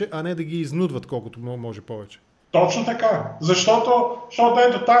повече, а не да ги изнудват колкото може повече. Точно така. Защото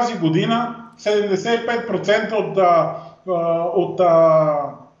ето тази година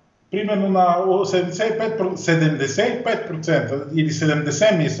 75% примерно на 75% или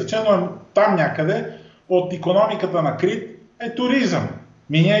 70% мисля, че, но там някъде от икономиката на Крит е туризъм.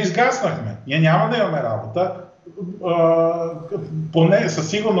 Ние изгаснахме. Ние няма да имаме работа. Поне със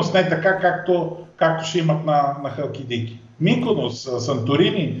сигурност не така, както ще имат на Халкидики. Миконос,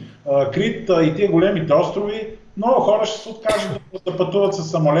 Санторини, Крит и тия големите острови, много хора ще се откажат да пътуват с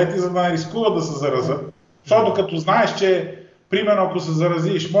самолети, за да не рискуват да се заразят. Защото като знаеш, че примерно ако се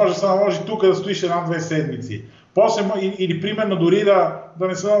заразиш, може да се наложи тук да стоиш 1-2 седмици. После, или примерно дори да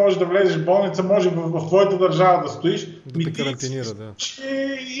не се наложи да влезеш в болница, може в твоята държава да стоиш. Да те карантинира, да.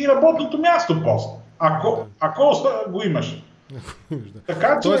 И работното място после. Ако го имаш.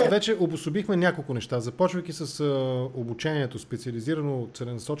 Така, че... Тоест вече обособихме няколко неща. Започвайки с обучението, специализирано,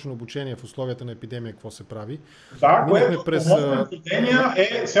 целенасочено обучение в условията на епидемия, какво се прави. Да, което по мое наблюдение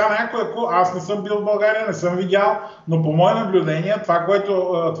сега аз не съм бил в България, не съм видял, но по мое наблюдение това,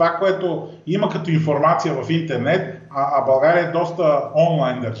 което има като информация в интернет, а България е доста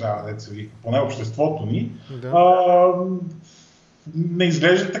онлайн държава, поне обществото ни, не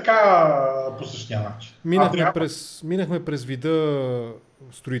изглежда така по същия начин. Минахме през вида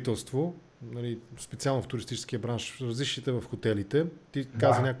строителство, специално в туристическия бранш, различните в хотелите. Ти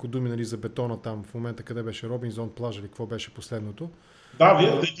каза някои думи за бетона там, в момента къде беше Робинзон плаж или какво беше последното.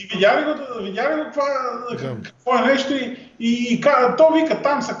 Да, ти видя ли какво е нещо и то вика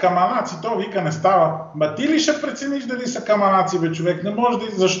там са каманаци, то вика не става. Ма ти ли ще прецениш дали са каманаци, бе, човек? Не може да...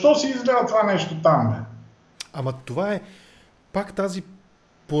 Защо си изгледа това нещо там, бе? Ама това е пак тази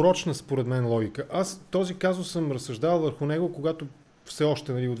порочна според мен логика. Аз този казус съм разсъждавал върху него, когато все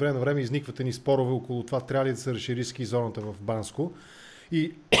още от време на време изникват ни спорове около това трябва ли да се разшири ски зоната в Банско.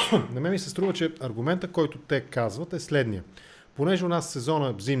 И на мен ми се струва, че аргумента, който те казват е следния. Понеже у нас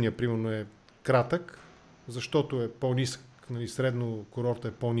сезона зимния, примерно, е кратък, защото е по-нисък, средно курорта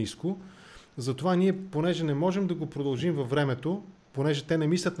е по-ниско, затова ние, понеже не можем да го продължим във времето, понеже те не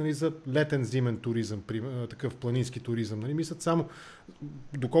мислят за летен зимен туризъм, такъв планински туризъм. Мислят само,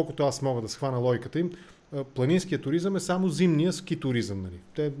 доколкото аз мога да схвана логиката им, планинския туризъм е само зимния ски туризъм.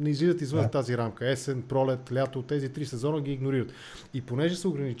 Те не излизат извън тази рамка. Есен, пролет, лято, тези 3 сезона ги игнорират. И понеже са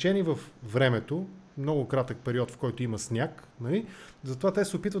ограничени в времето, много кратък период, в който има сняг, затова те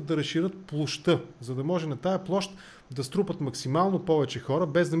се опитват да разширят площта, за да може на тая площ да струпат максимално повече хора,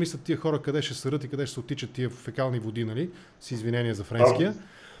 без да мислят тия хора къде ще сърят и къде ще се отичат тия фекални води, с извинения за френския.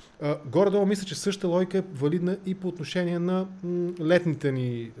 Горе-долу мисля, че същата логика е валидна и по отношение на летните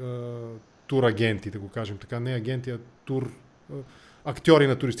ни турагенти, да го кажем така, не агенти, а актьори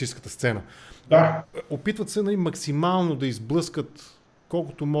на туристическата сцена. Да. Опитват се максимално да изблъскат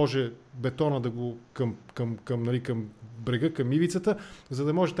колкото може бетона да го към брега, към ивицата, за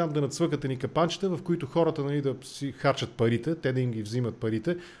да може там да нацвъкат ни капанчета, в които хората да си харчат парите, те да им ги взимат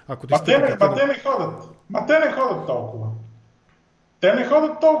парите. Те не ходят толкова. Те не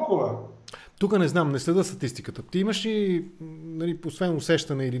ходят толкова. Тук не знам, не следа статистиката. Ти имаш ли, освен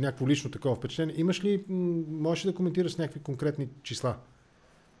усещане или някакво лично такова впечатление, можеш ли да коментираш някакви конкретни числа?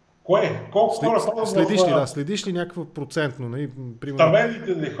 Кое? Колко хора ходят следиш ли някакво процентно? Нали,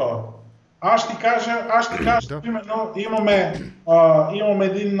 табелите ли хора? Аз ще кажа, примерно, имаме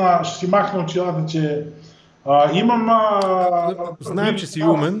един, ще си махна очилата, че знаем, че си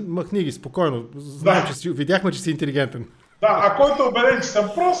умен, махни ги спокойно. Знаем, че видяхме, че си интелигентен. Да, а който е убеден, че съм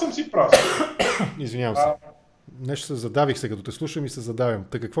прост, съм си прост. Извинявам се. Нещо се задавих се, като те слушам и се задавям.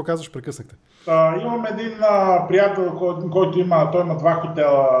 Та какво казваш, прекъснахте? Имам един приятел, който той има 2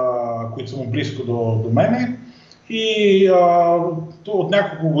 хотела, които са му близко до мене. И от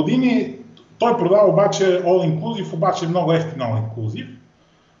няколко години той продава обаче All Inclusive, обаче много ефтин All Inclusive.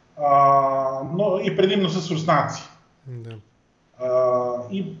 Но и предимно с руснаци. Да.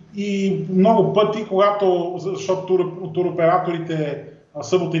 И много пъти, защото туроператорите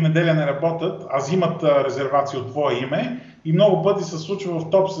събота и неделя не работят, а взимат резервации от твое име, и много пъти се случва в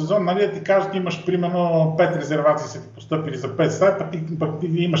топ сезон, нали, да ти кажат, имаш примерно 5 резервации са ти постъпили за 5 стаи, пък ти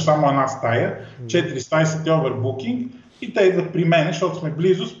имаш само една стая, 4 стаи са ти овербукинг, и те идват при мен, защото сме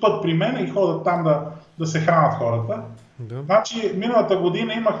близо, спът при мен и ходят там да се хранят хората. Да. Значи, миналата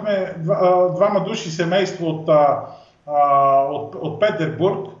година имахме 2 души семейство от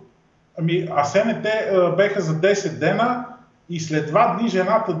Петербург, а СНТ беха за 10 дена, и след 2 дни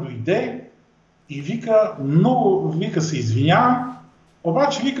жената дойде и вика се извинявам,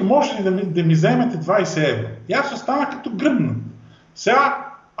 обаче вика, може ли да ми вземете 20 евро? И аз останах като гръбна. Сега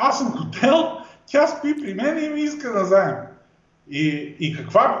аз съм хотел, тя спи при мен и ми иска да заем. И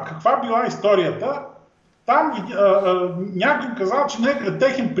каква била историята? Там някой им казал, че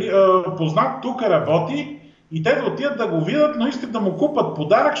техен познат тук работи и те да отидат да го видят, но искат да му купат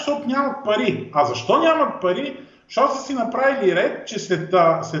подарък, защото нямат пари. А защо нямат пари? Защото са си направили ред, че след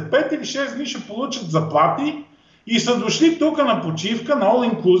 5 или 6 дни ще получат заплати и са дошли тук на почивка, на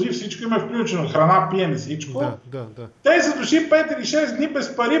All Inclusive, всичко им е включено, храна, пиене, всичко. Да. Те са дошли 5 или 6 дни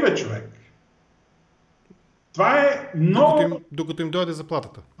без пари, бе, човек. Това е много... Докато им дойде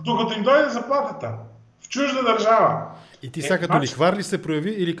заплатата. Докато им дойде заплатата. В чужда държава. И ти сега като лихвар ли се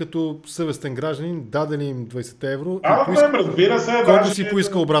прояви или като съвестен гражданин, даде ли им 20 евро? Разбира се. Колко си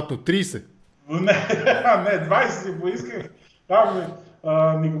поиска обратно? 30? Не, 20 си поисках.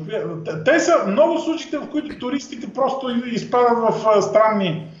 Те са много случаите, в които туристите просто изпадат в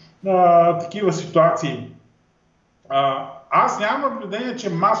странни такива ситуации. Аз нямам наблюдение, че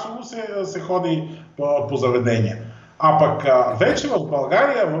масово се ходи по заведения. А пък вече в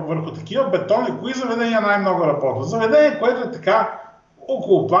България върху такива бетони, кои заведения най-много работят? Заведение, което е така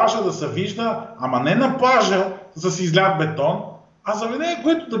около плажа да се вижда, ама не на плажа да се излят бетон, а заведение,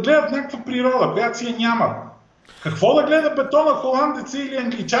 което да гледат някаква природа, която си я нямат. Какво да гледа бетона холандеца или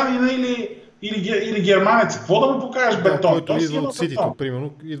англичанина или германец? Какво да му покажеш бетон? Който идва от ситито,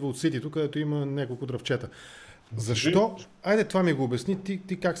 примерно, идва от ситито, където има няколко дръвчета. Защо? Айде това ми го обясни.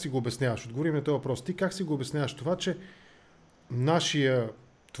 Ти как си го обясняваш? Отговори ми на този въпрос. Ти как си го обясняваш това, че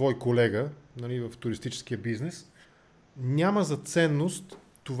твой колега, нали, в туристическия бизнес, няма за ценност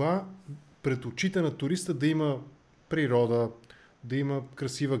това пред очите на туриста да има природа, да има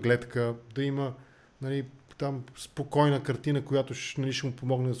красива гледка, да има, нали, там спокойна картина, която ще му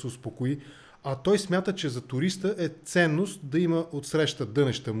помогне да се успокои. А той смята, че за туриста е ценност да има отсреща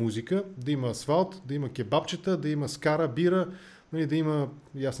дънеща музика, да има асфалт, да има кебабчета, да има скара, бира, нали, да има,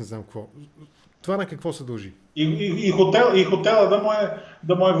 аз не знам какво. Това на какво се дължи? И хотела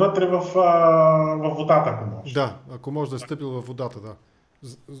да му е вътре в водата, ако може. Да, ако може да е стъпил във водата, да.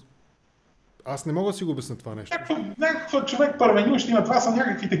 Аз не мога да си го обясня това нещо. Някакъв човек първенющ има, това са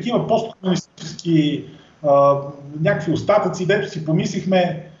някакви такива посткомунистически някакви остатъци, дето си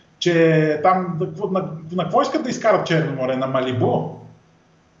помислихме, че там на какво искат да изкарат Черно море? На Малибу?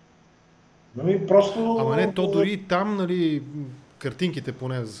 Нали, просто... Ама не, то дори там, нали, картинките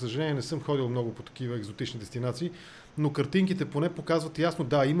поне, за съжаление не съм ходил много по такива екзотични дестинации, но картинките поне показват ясно,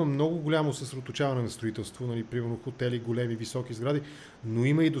 да, има много голямо съсредоточаване на строителство, нали, примерно хотели, големи, високи сгради, но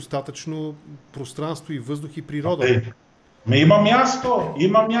има и достатъчно пространство и въздух и природа. Има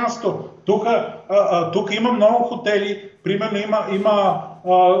място. Тук има много хотели, примерно има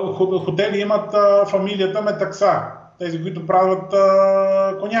хотели имат фамилията Метакса, тези, които правят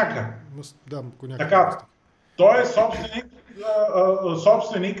коняка. Да, коняка. Така, той е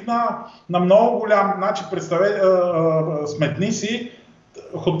собственик на много голям, значи сметни си,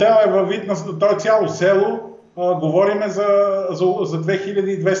 хотел е във вид на, той е цяло село, говориме за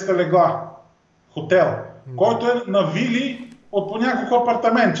 2200 легла да. Който е на вили от по няколко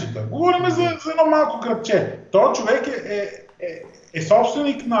апартаментчета. Говориме за едно малко градче. Той човек е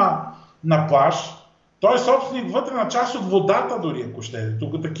собственик на плаж, той е собственик вътре на част от водата дори, ако ще.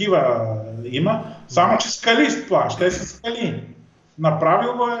 Тук такива има, само че скалист плаж, те са скали.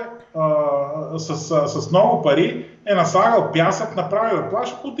 Направил го е с много пари, е наслагал пясък, направил е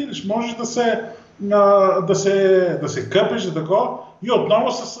плаж, ако отидеш, можеш да се къпеш за такова и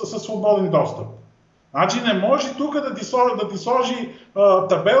отново със свободен достъп. Значи не може тук да ти сложи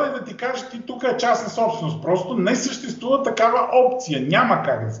табела и да ти каже, ти тук е частна собственост. Просто не съществува такава опция. Няма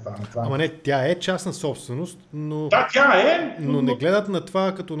как да стане това. Ама не, тя е частна собственост, но... Да, тя е. Но не гледат на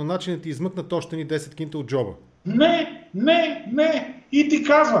това като на начин да ти измъкнат още ни 10 кинта от джоба. Не. И ти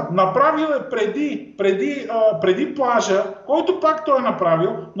казва, направил е преди плажа, който пак той е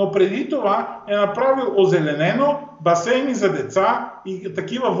направил, но преди това е направил озеленено, басейни за деца и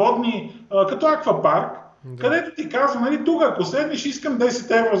такива водни, като аквапарк, където ти казва, нали, тук ако седнеш, искам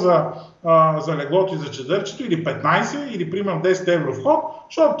 10 евро за леглото и за чадърчето, или 15, или примерно 10 евро вход,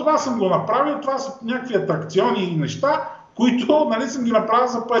 защото това съм го направил, това са някакви атракциони и неща, които, нали, съм ги направил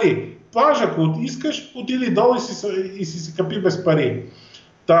за пари. Плажа, ако искаш, отиди долу и си къпи без пари.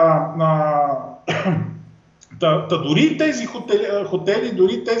 Дори тези хотели,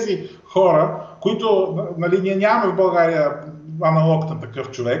 дори тези хора, които, нали, ние нямаме в България аналог на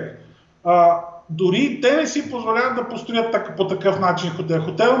такъв човек, дори те не си позволяват да построят по такъв начин хотел.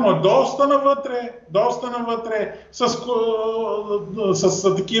 Хотелът му е доста навътре,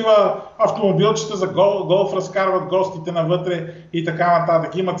 с такива автомобилчета за голф, разкарват гостите навътре и така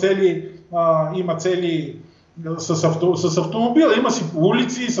нататък. Има цели с автомобила, има си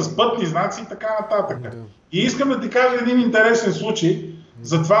улици, с пътни знаци и така нататък. И искам да ти кажа един интересен случай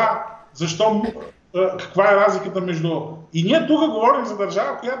за това, каква е разликата между... И ние тук говорим за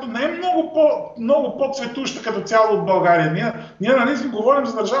държава, която не е много по-цветуща като цяло от България. Ние нали говорим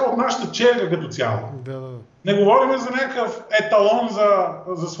за държава от нашата черга като цяло. Да. Не говорим за някакъв еталон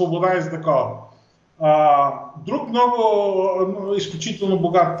за свобода и за такова. Друг много изключително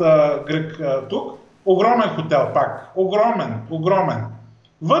богат грък тук, огромен хотел пак. Огромен.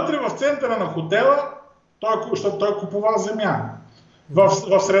 Вътре в центъра на хотела, той купува земя. В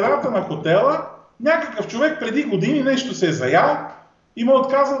средата на хотела някакъв човек преди години нещо се е заял и му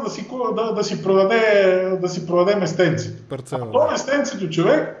отказал да си продаде местенцето. А то местенцето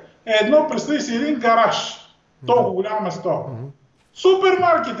човек е представи си един гараж. Толкова голямо место.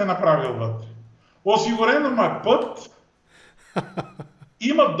 Супермаркет е направил вътре. Осигурено му е път,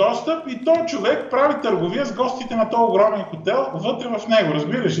 има достъп и този човек прави търговия с гостите на този огромен хотел вътре в него.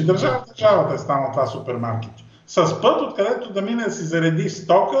 Разбираш ли? Държавата е станала това супермаркет. С път, откъдето да мине да си зареди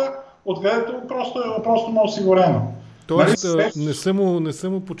стока, откъдето просто му е осигурено. Тоест, не са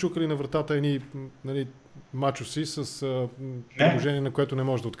му почукали на вратата едни, нали, мачоси с предложение, на което не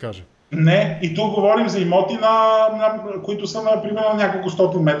може да откаже. Не, и тук говорим за имоти, които са, например, на няколко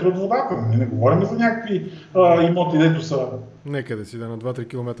стотин метра от водата. Не говорим за някакви имоти, дето са... Некъде си, на 2-3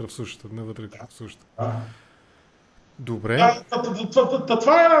 км в сушата, навътре в сушата. Добре.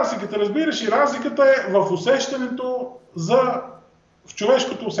 Това е разликата, разбираш, и разликата е в усещането в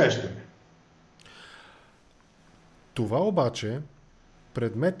човешкото усещане. Това обаче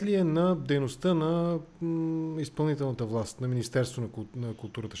предмет ли е на дейността на изпълнителната власт, на Министерство на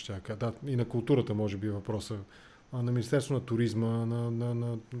културата, и на културата може би въпроса, на Министерство на туризма,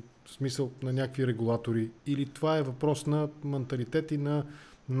 на смисъл на някакви регулатори, или това е въпрос на менталитет и на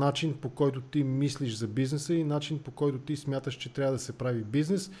начин, по който ти мислиш за бизнеса и начин, по който ти смяташ, че трябва да се прави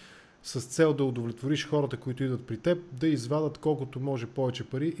бизнес, с цел да удовлетвориш хората, които идват при теб, да извадат колкото може повече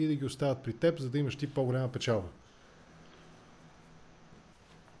пари и да ги оставят при теб, за да имаш ти по-голяма печалба.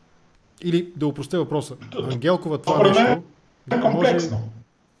 Или да опростя въпроса. Ангелкова, това нещо... е комплексно.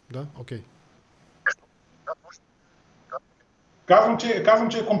 Да, окей. Казвам,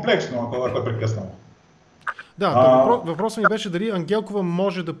 че е комплексно, ако е прекъснало. Да, въпросът ми беше дали Ангелкова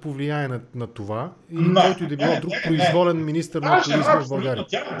може да повлияе на това или който и да било друг произволен министър на туризма в България.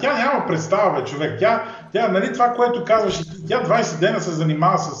 Тя няма представа, човек. Тя, нали, това, което казваш, тя 20 дена се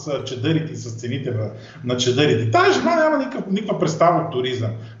занимава с чадърите и с цените на чадърите. Тая жена няма никаква представа от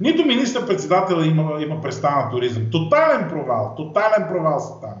туризъм. Нито министър-председателя има представа на туризъм. Тотален провал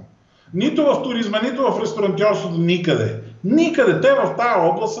са там. Нито в туризма, нито в ресторантьорството, никъде. Никъде. Те в тази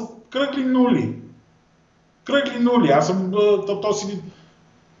област са кръгли нули. Аз съм...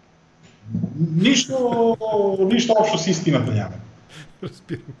 Нищо общо с истината няма.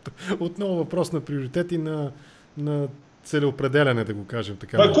 Разбирам. Отново въпрос на приоритет и на целеопределяне, да го кажем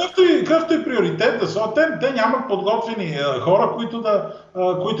така. Какъвто и приоритет да са, те нямат подготвени хора,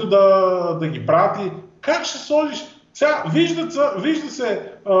 които да ги прати. Как ще сложиш? Сега, вижда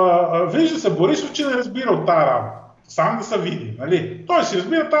се Борисов, че не разбира от тая работа. Сам да се види, нали? Той си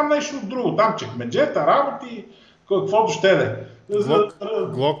разбира там нещо друго, там чекмеджета, работи, каквото ще да е.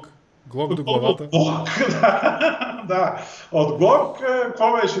 Глок до главата. Глок, да. От Глок,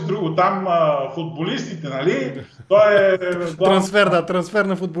 какво беше друго? Там футболистите, нали? Той е... Трансфер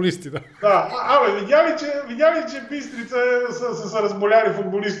на футболисти, да. Да, видя ли, че Бистрица са разболяли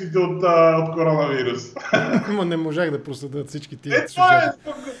футболистите от коронавирус? Ма не можах да проследят всички тия сюжети.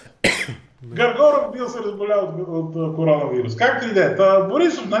 Гаргоров бил се разболял от коронавирус. Както и да е.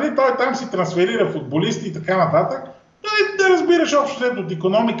 Борисов, нали, той там си трансферира футболисти и така нататък. Да разбираш общо след от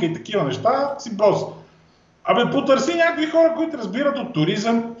икономика и такива неща, си бос. Потърси някакви хора, които разбират от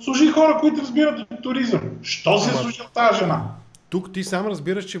туризъм, служи хора, които разбират от туризъм. Що се служи от тази жена? Тук ти сам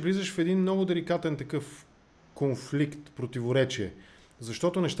разбираш, че влизаш в един много деликатен такъв конфликт, противоречие.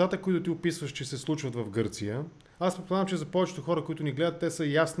 Защото нещата, които ти описваш, че се случват в Гърция, аз предполагам, че за повечето хора, които ни гледат, те са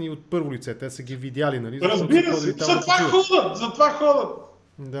ясни от първо лице, те са ги видяли, нали? Разбира се, затова ходят.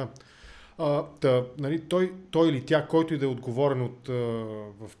 Да. Нали, той или тя, който и да е отговорен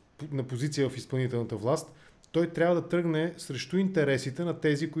на позиция в изпълнителната власт, той трябва да тръгне срещу интересите на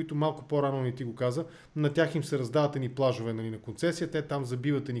тези, които малко по-рано ни ти го каза, на тях им се раздават ни плажове, нали, на концесия, те там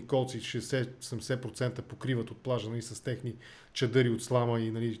забиват ни колци, 60-70% покриват от плажа, нали, с техни чадъри от слама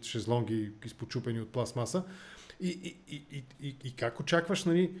и, нали, шезлонги изпочупени от пластмаса. И как очакваш,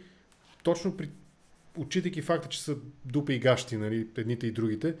 нали, точно отчитайки факта, че са дупи и гащи, нали, едните и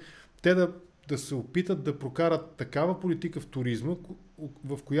другите, те да се опитат да прокарат такава политика в туризма,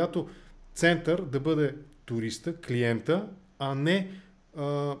 в която център да бъде туриста, клиента, а не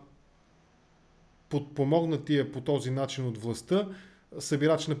подпомогнатия по този начин от властта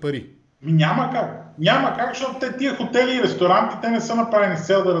събирач на пари. Няма как, защото тия хотели и ресторанти, те не са направени с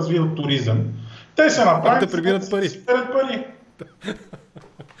цел да развиват туризъм. Те са направени да прибират пари.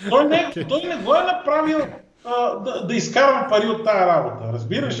 Той не го е направил да изкарва пари от тая работа.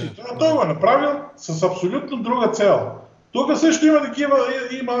 Разбираш ли? Той го е направил с абсолютно друга цел. Тук също има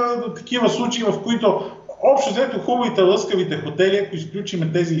такива случаи, в които общо взето хубавите, лъскавите хотели, ако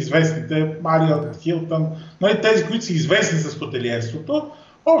изключим тези известните, Мариот, Хилтън, тези, които са известни с хотелиерството,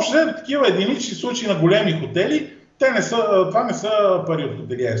 общо взето такива единични случаи на големи хотели, това не са пари от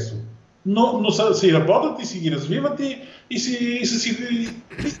хотелиерство. Но си работят и си ги развиват и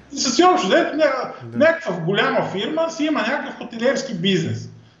са си общо взето някаква голяма фирма си има някакъв хотелиерски бизнес.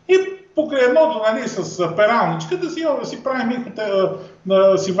 И покрай едното, нали, с пералничката си правим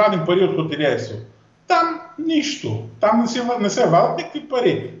си вадим пари от хотелиерство. Там нищо. Там не се вадят никакви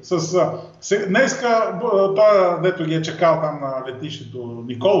пари. Днеска той, дето ги е чакал там на летището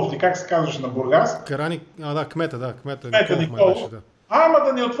Николов, и как се казваше на Бургас? Кмета Николов. Беше, да. Ама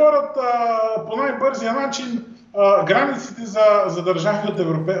да ни отворят по най-бързия начин границите за държави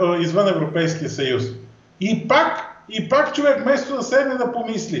извън Европейския съюз. И пак човек вместо да седне да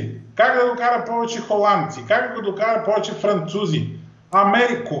помисли как да докара повече холандци, как да докара повече французи,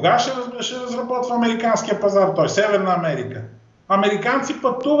 кога ще разработва американския пазар той? Северна Америка. Американци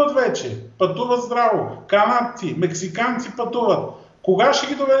пътуват вече, пътуват здраво, канадци, мексиканци пътуват. Кога ще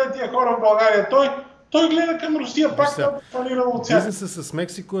ги доведе тия хора в България? Той гледа към Русия, пак да фалира от тях. Бизнесът с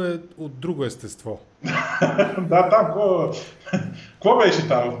Мексико е от друго естество. Да, там, какво беше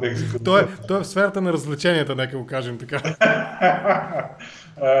там в Мексико? Той е в сферата на развлеченията, нека го кажем така.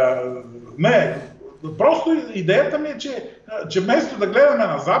 Не, просто идеята ми е, че вместо да гледаме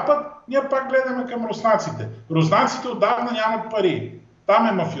на Запад, ние пак гледаме към руснаците. Руснаците отдавна нямат пари. Там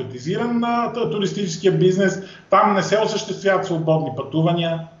е мафиотизиран туристическия бизнес, там не се осъществяват свободни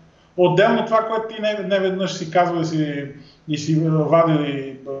пътувания. Отделно това, което ти не веднъж си казва и си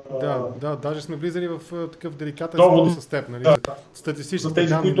вадили... Да, даже сме влизали в такъв деликатен спор с теб, нали? Да. Статистическите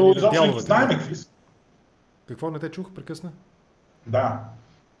тези, данни, които изобщо не знаем какви са. Какво не те чух? Прекъсна? Да.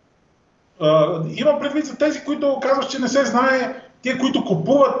 Има предвид за тези, които казваш, че не се знае, тия, които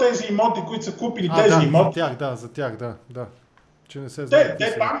купуват тези имоти, които са купили тези имоти. За тях, да. Че не се знае.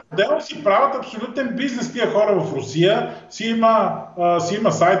 Те там отделно си правят абсолютен бизнес тия хора в Русия. Си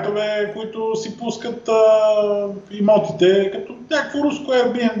има сайтове, които си пускат имотите като някакво руско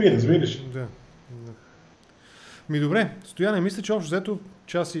Airbnb, разбираш? Да. Добре, Стояне, мисля, че общо взето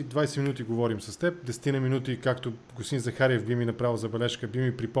час и 20 минути говорим с теб. 10 минути, както господин Захариев би ми направил забележка, би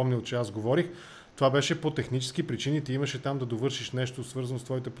ми припомнил, че аз говорих. Това беше по технически причини. Ти имаше там да довършиш нещо свързано с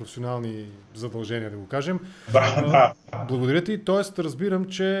твоите професионални задължения, да го кажем. Да. Благодаря ти. Тоест, разбирам,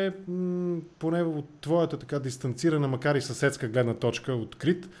 че поне от твоята така дистанцирана, макар и съседска гледна точка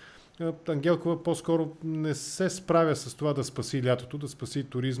открит, Ангелкова по-скоро не се справя с това да спаси лятото, да спаси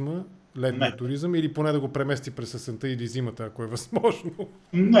туризма, летния туризъм, или поне да го премести през есента или зимата, ако е възможно.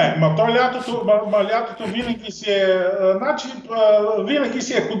 Не, лятото винаги си е... винаги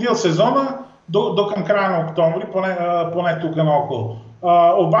си е ходил сезона до към края на октомври, поне тук наоколо.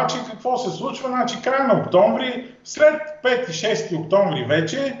 Обаче какво се случва? Значи края на октомври, след 5-6 октомври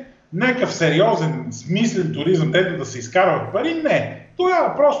вече, някакъв сериозен, смислен туризъм, дето да се изкарват пари, не.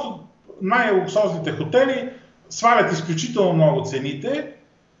 Тогава просто най-луксозните хотели свалят изключително много цените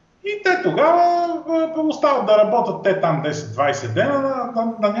и те тогава остават да работят те там 10-20 дена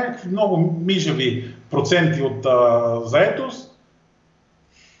на някакви много мижави проценти от заетост.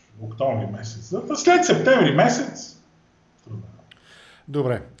 Октомври месец. След септември месец.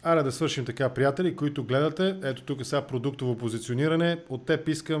 Добре, аре да свършим така, приятели, които гледате. Ето тук е сега продуктово позициониране. От теб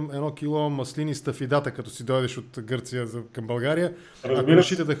искам 1 кило маслини стафидата, като си дойдеш от Гърция към България. Ако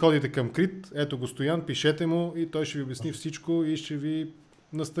решите да ходите към Крит, ето го Стоян, пишете му и той ще ви обясни всичко и ще ви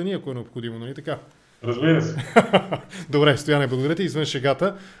настани, ако е необходимо, нали така? Разбира се. Добре, Стояне, благодаря ти извън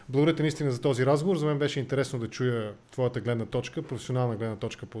шегата. Благодаря ти наистина за този разговор. За мен беше интересно да чуя твоята гледна точка, професионална гледна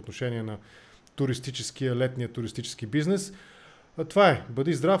точка по отношение на летния туристически бизнес. Това е.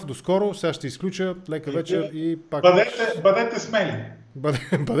 Бъди здрав, до скоро. Сега ще изключа. Лека вечер и пак... Бъдете смели.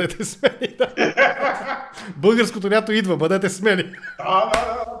 Бъдете смели, да. Българското лято идва. Бъдете смели.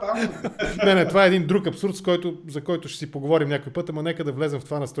 Не, това е един друг абсурд, за който ще си поговорим някой път, ама нека да влезем в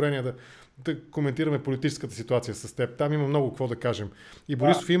това настроение да коментираме политическата ситуация с теб. Там има много какво да кажем. И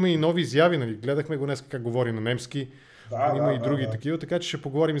Борисов има и нови изяви, нали? Гледахме го днес как говори на немски. Има и други такива, така че ще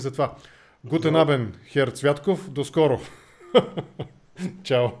поговорим и за това. Гутен абен, хер Цвятков. До скоро.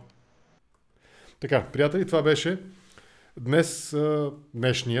 Чао! Така, приятели, това беше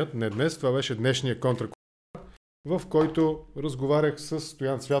това беше днешния контракоментар, в който разговарях с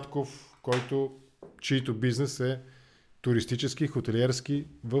Стоян Цвятков, чийто бизнес е туристически, хотелиерски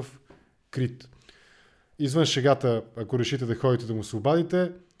в Крит. Извън шегата, ако решите да ходите да му се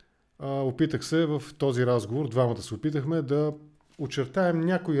обадите, опитах се в този разговор, двамата се опитахме да очертаем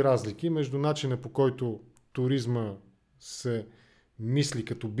някои разлики между начина, по който туризма се мисли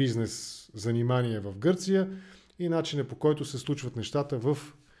като бизнес занимание в Гърция и начинът, по който се случват нещата в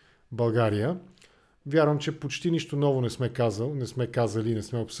България. Вярвам, че почти нищо ново не сме казали, не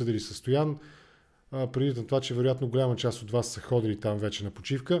сме обсъдили със Стоян, преди на това, че вероятно голяма част от вас са ходили там вече на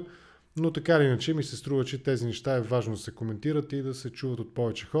почивка, но така или иначе ми се струва, че тези неща е важно да се коментират и да се чуват от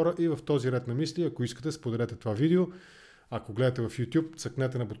повече хора. И в този ред на мисли, ако искате, споделете това видео. Ако гледате в YouTube,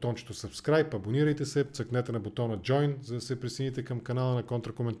 цъкнете на бутончето Subscribe, абонирайте се, цъкнете на бутона Join, за да се присъедините към канала на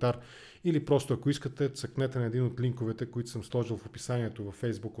Контракоментар, или просто ако искате, цъкнете на един от линковете, които съм сложил в описанието във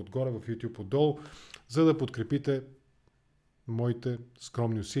Facebook отгоре, в YouTube отдолу, за да подкрепите моите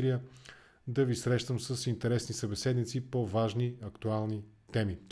скромни усилия да ви срещам с интересни събеседници по важни, актуални теми.